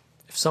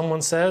 If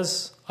someone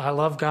says, "I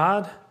love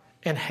God,"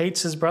 and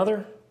hates his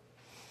brother,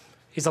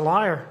 he's a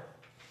liar.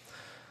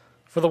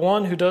 For the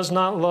one who does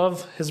not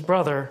love his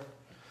brother,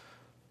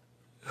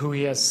 who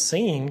he has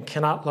seen,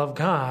 cannot love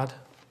God,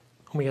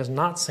 whom he has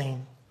not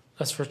seen.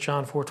 That's 1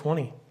 John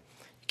 4:20.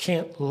 You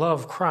can't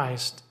love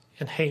Christ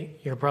and hate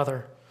your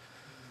brother.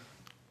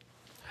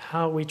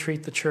 How we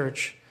treat the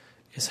church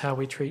is how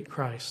we treat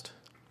Christ.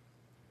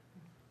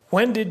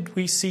 When did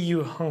we see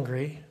you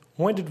hungry?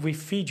 When did we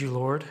feed you,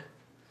 Lord?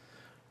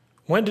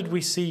 When did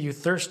we see you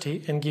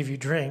thirsty and give you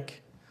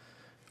drink?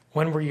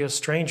 When were you a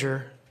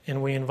stranger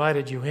and we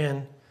invited you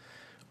in?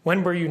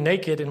 When were you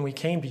naked and we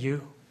came to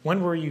you?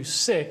 When were you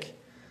sick?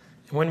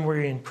 And when were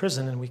you in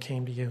prison and we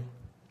came to you?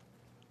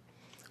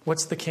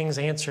 What's the king's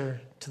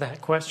answer to that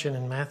question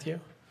in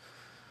Matthew?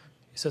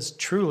 He says,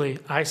 "Truly,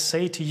 I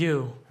say to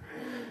you,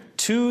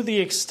 to the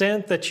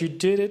extent that you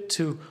did it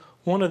to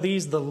one of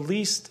these, the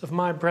least of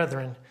my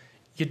brethren,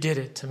 you did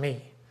it to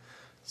me."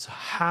 So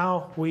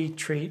how we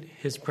treat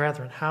his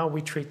brethren, how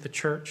we treat the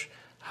church,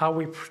 how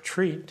we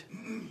treat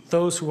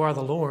those who are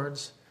the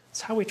Lord's,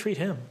 it's how we treat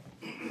him.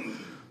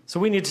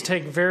 So we need to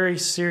take very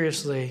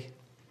seriously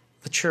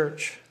the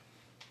church,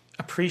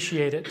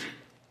 appreciate it,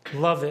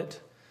 love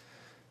it,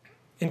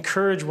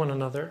 encourage one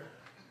another,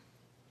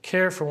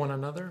 care for one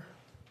another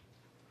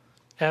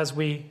as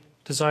we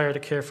desire to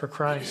care for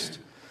Christ.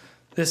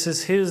 This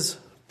is his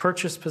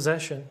purchased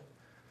possession,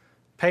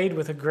 paid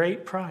with a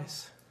great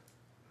price.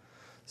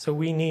 So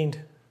we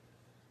need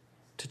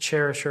to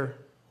cherish her.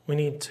 We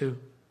need to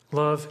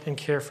love and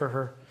care for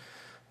her,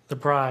 the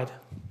bride.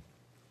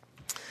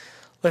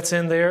 Let's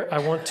end there. I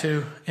want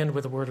to end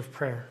with a word of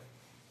prayer.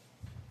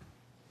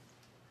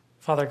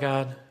 Father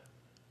God,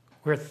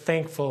 we're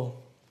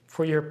thankful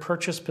for your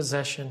purchased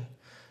possession,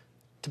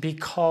 to be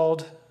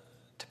called,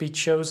 to be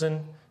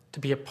chosen,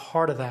 to be a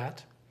part of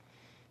that.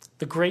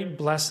 The great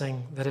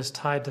blessing that is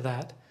tied to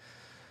that.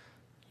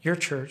 Your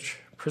church,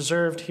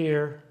 preserved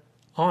here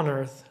on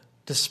earth,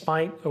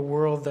 despite a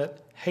world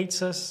that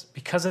hates us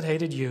because it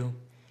hated you,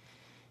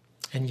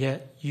 and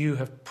yet you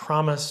have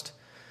promised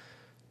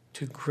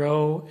to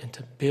grow and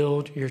to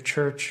build your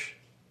church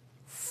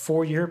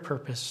for your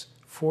purpose,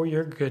 for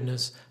your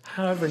goodness,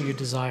 however you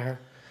desire.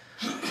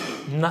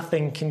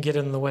 Nothing can get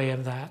in the way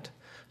of that.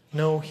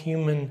 No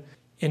human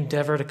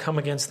endeavor to come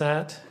against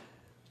that,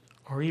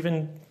 or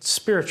even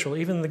spiritual,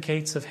 even the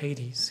gates of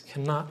Hades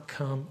cannot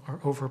come or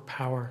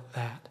overpower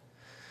that.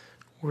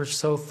 We're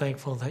so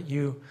thankful that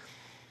you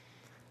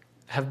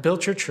have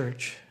built your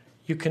church.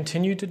 You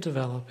continue to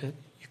develop it.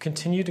 You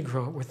continue to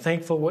grow it. We're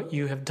thankful what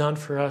you have done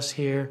for us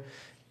here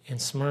in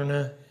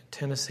Smyrna,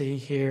 Tennessee,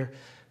 here,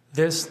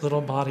 this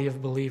little body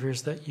of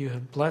believers that you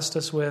have blessed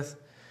us with.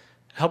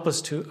 Help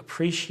us to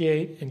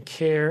appreciate and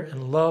care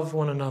and love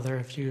one another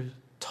if you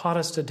taught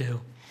us to do,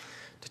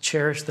 to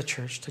cherish the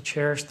church, to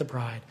cherish the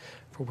bride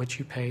for which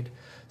you paid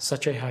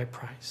such a high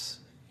price.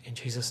 In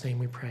Jesus' name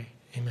we pray.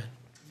 Amen.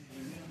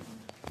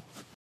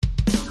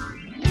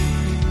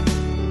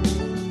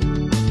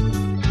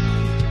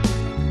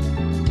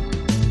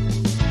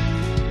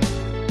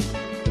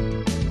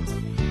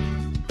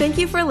 Thank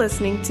you for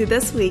listening to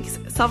this week's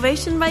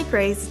Salvation by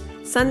Grace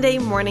Sunday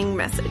morning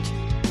message.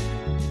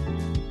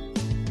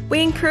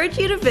 We encourage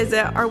you to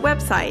visit our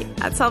website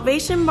at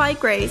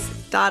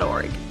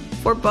salvationbygrace.org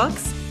for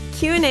books,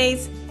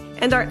 Q&As,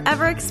 and our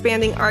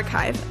ever-expanding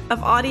archive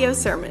of audio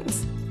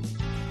sermons.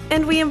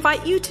 And we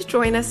invite you to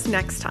join us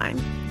next time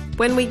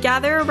when we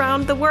gather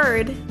around the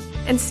Word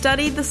and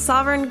study the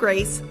sovereign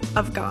grace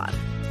of God.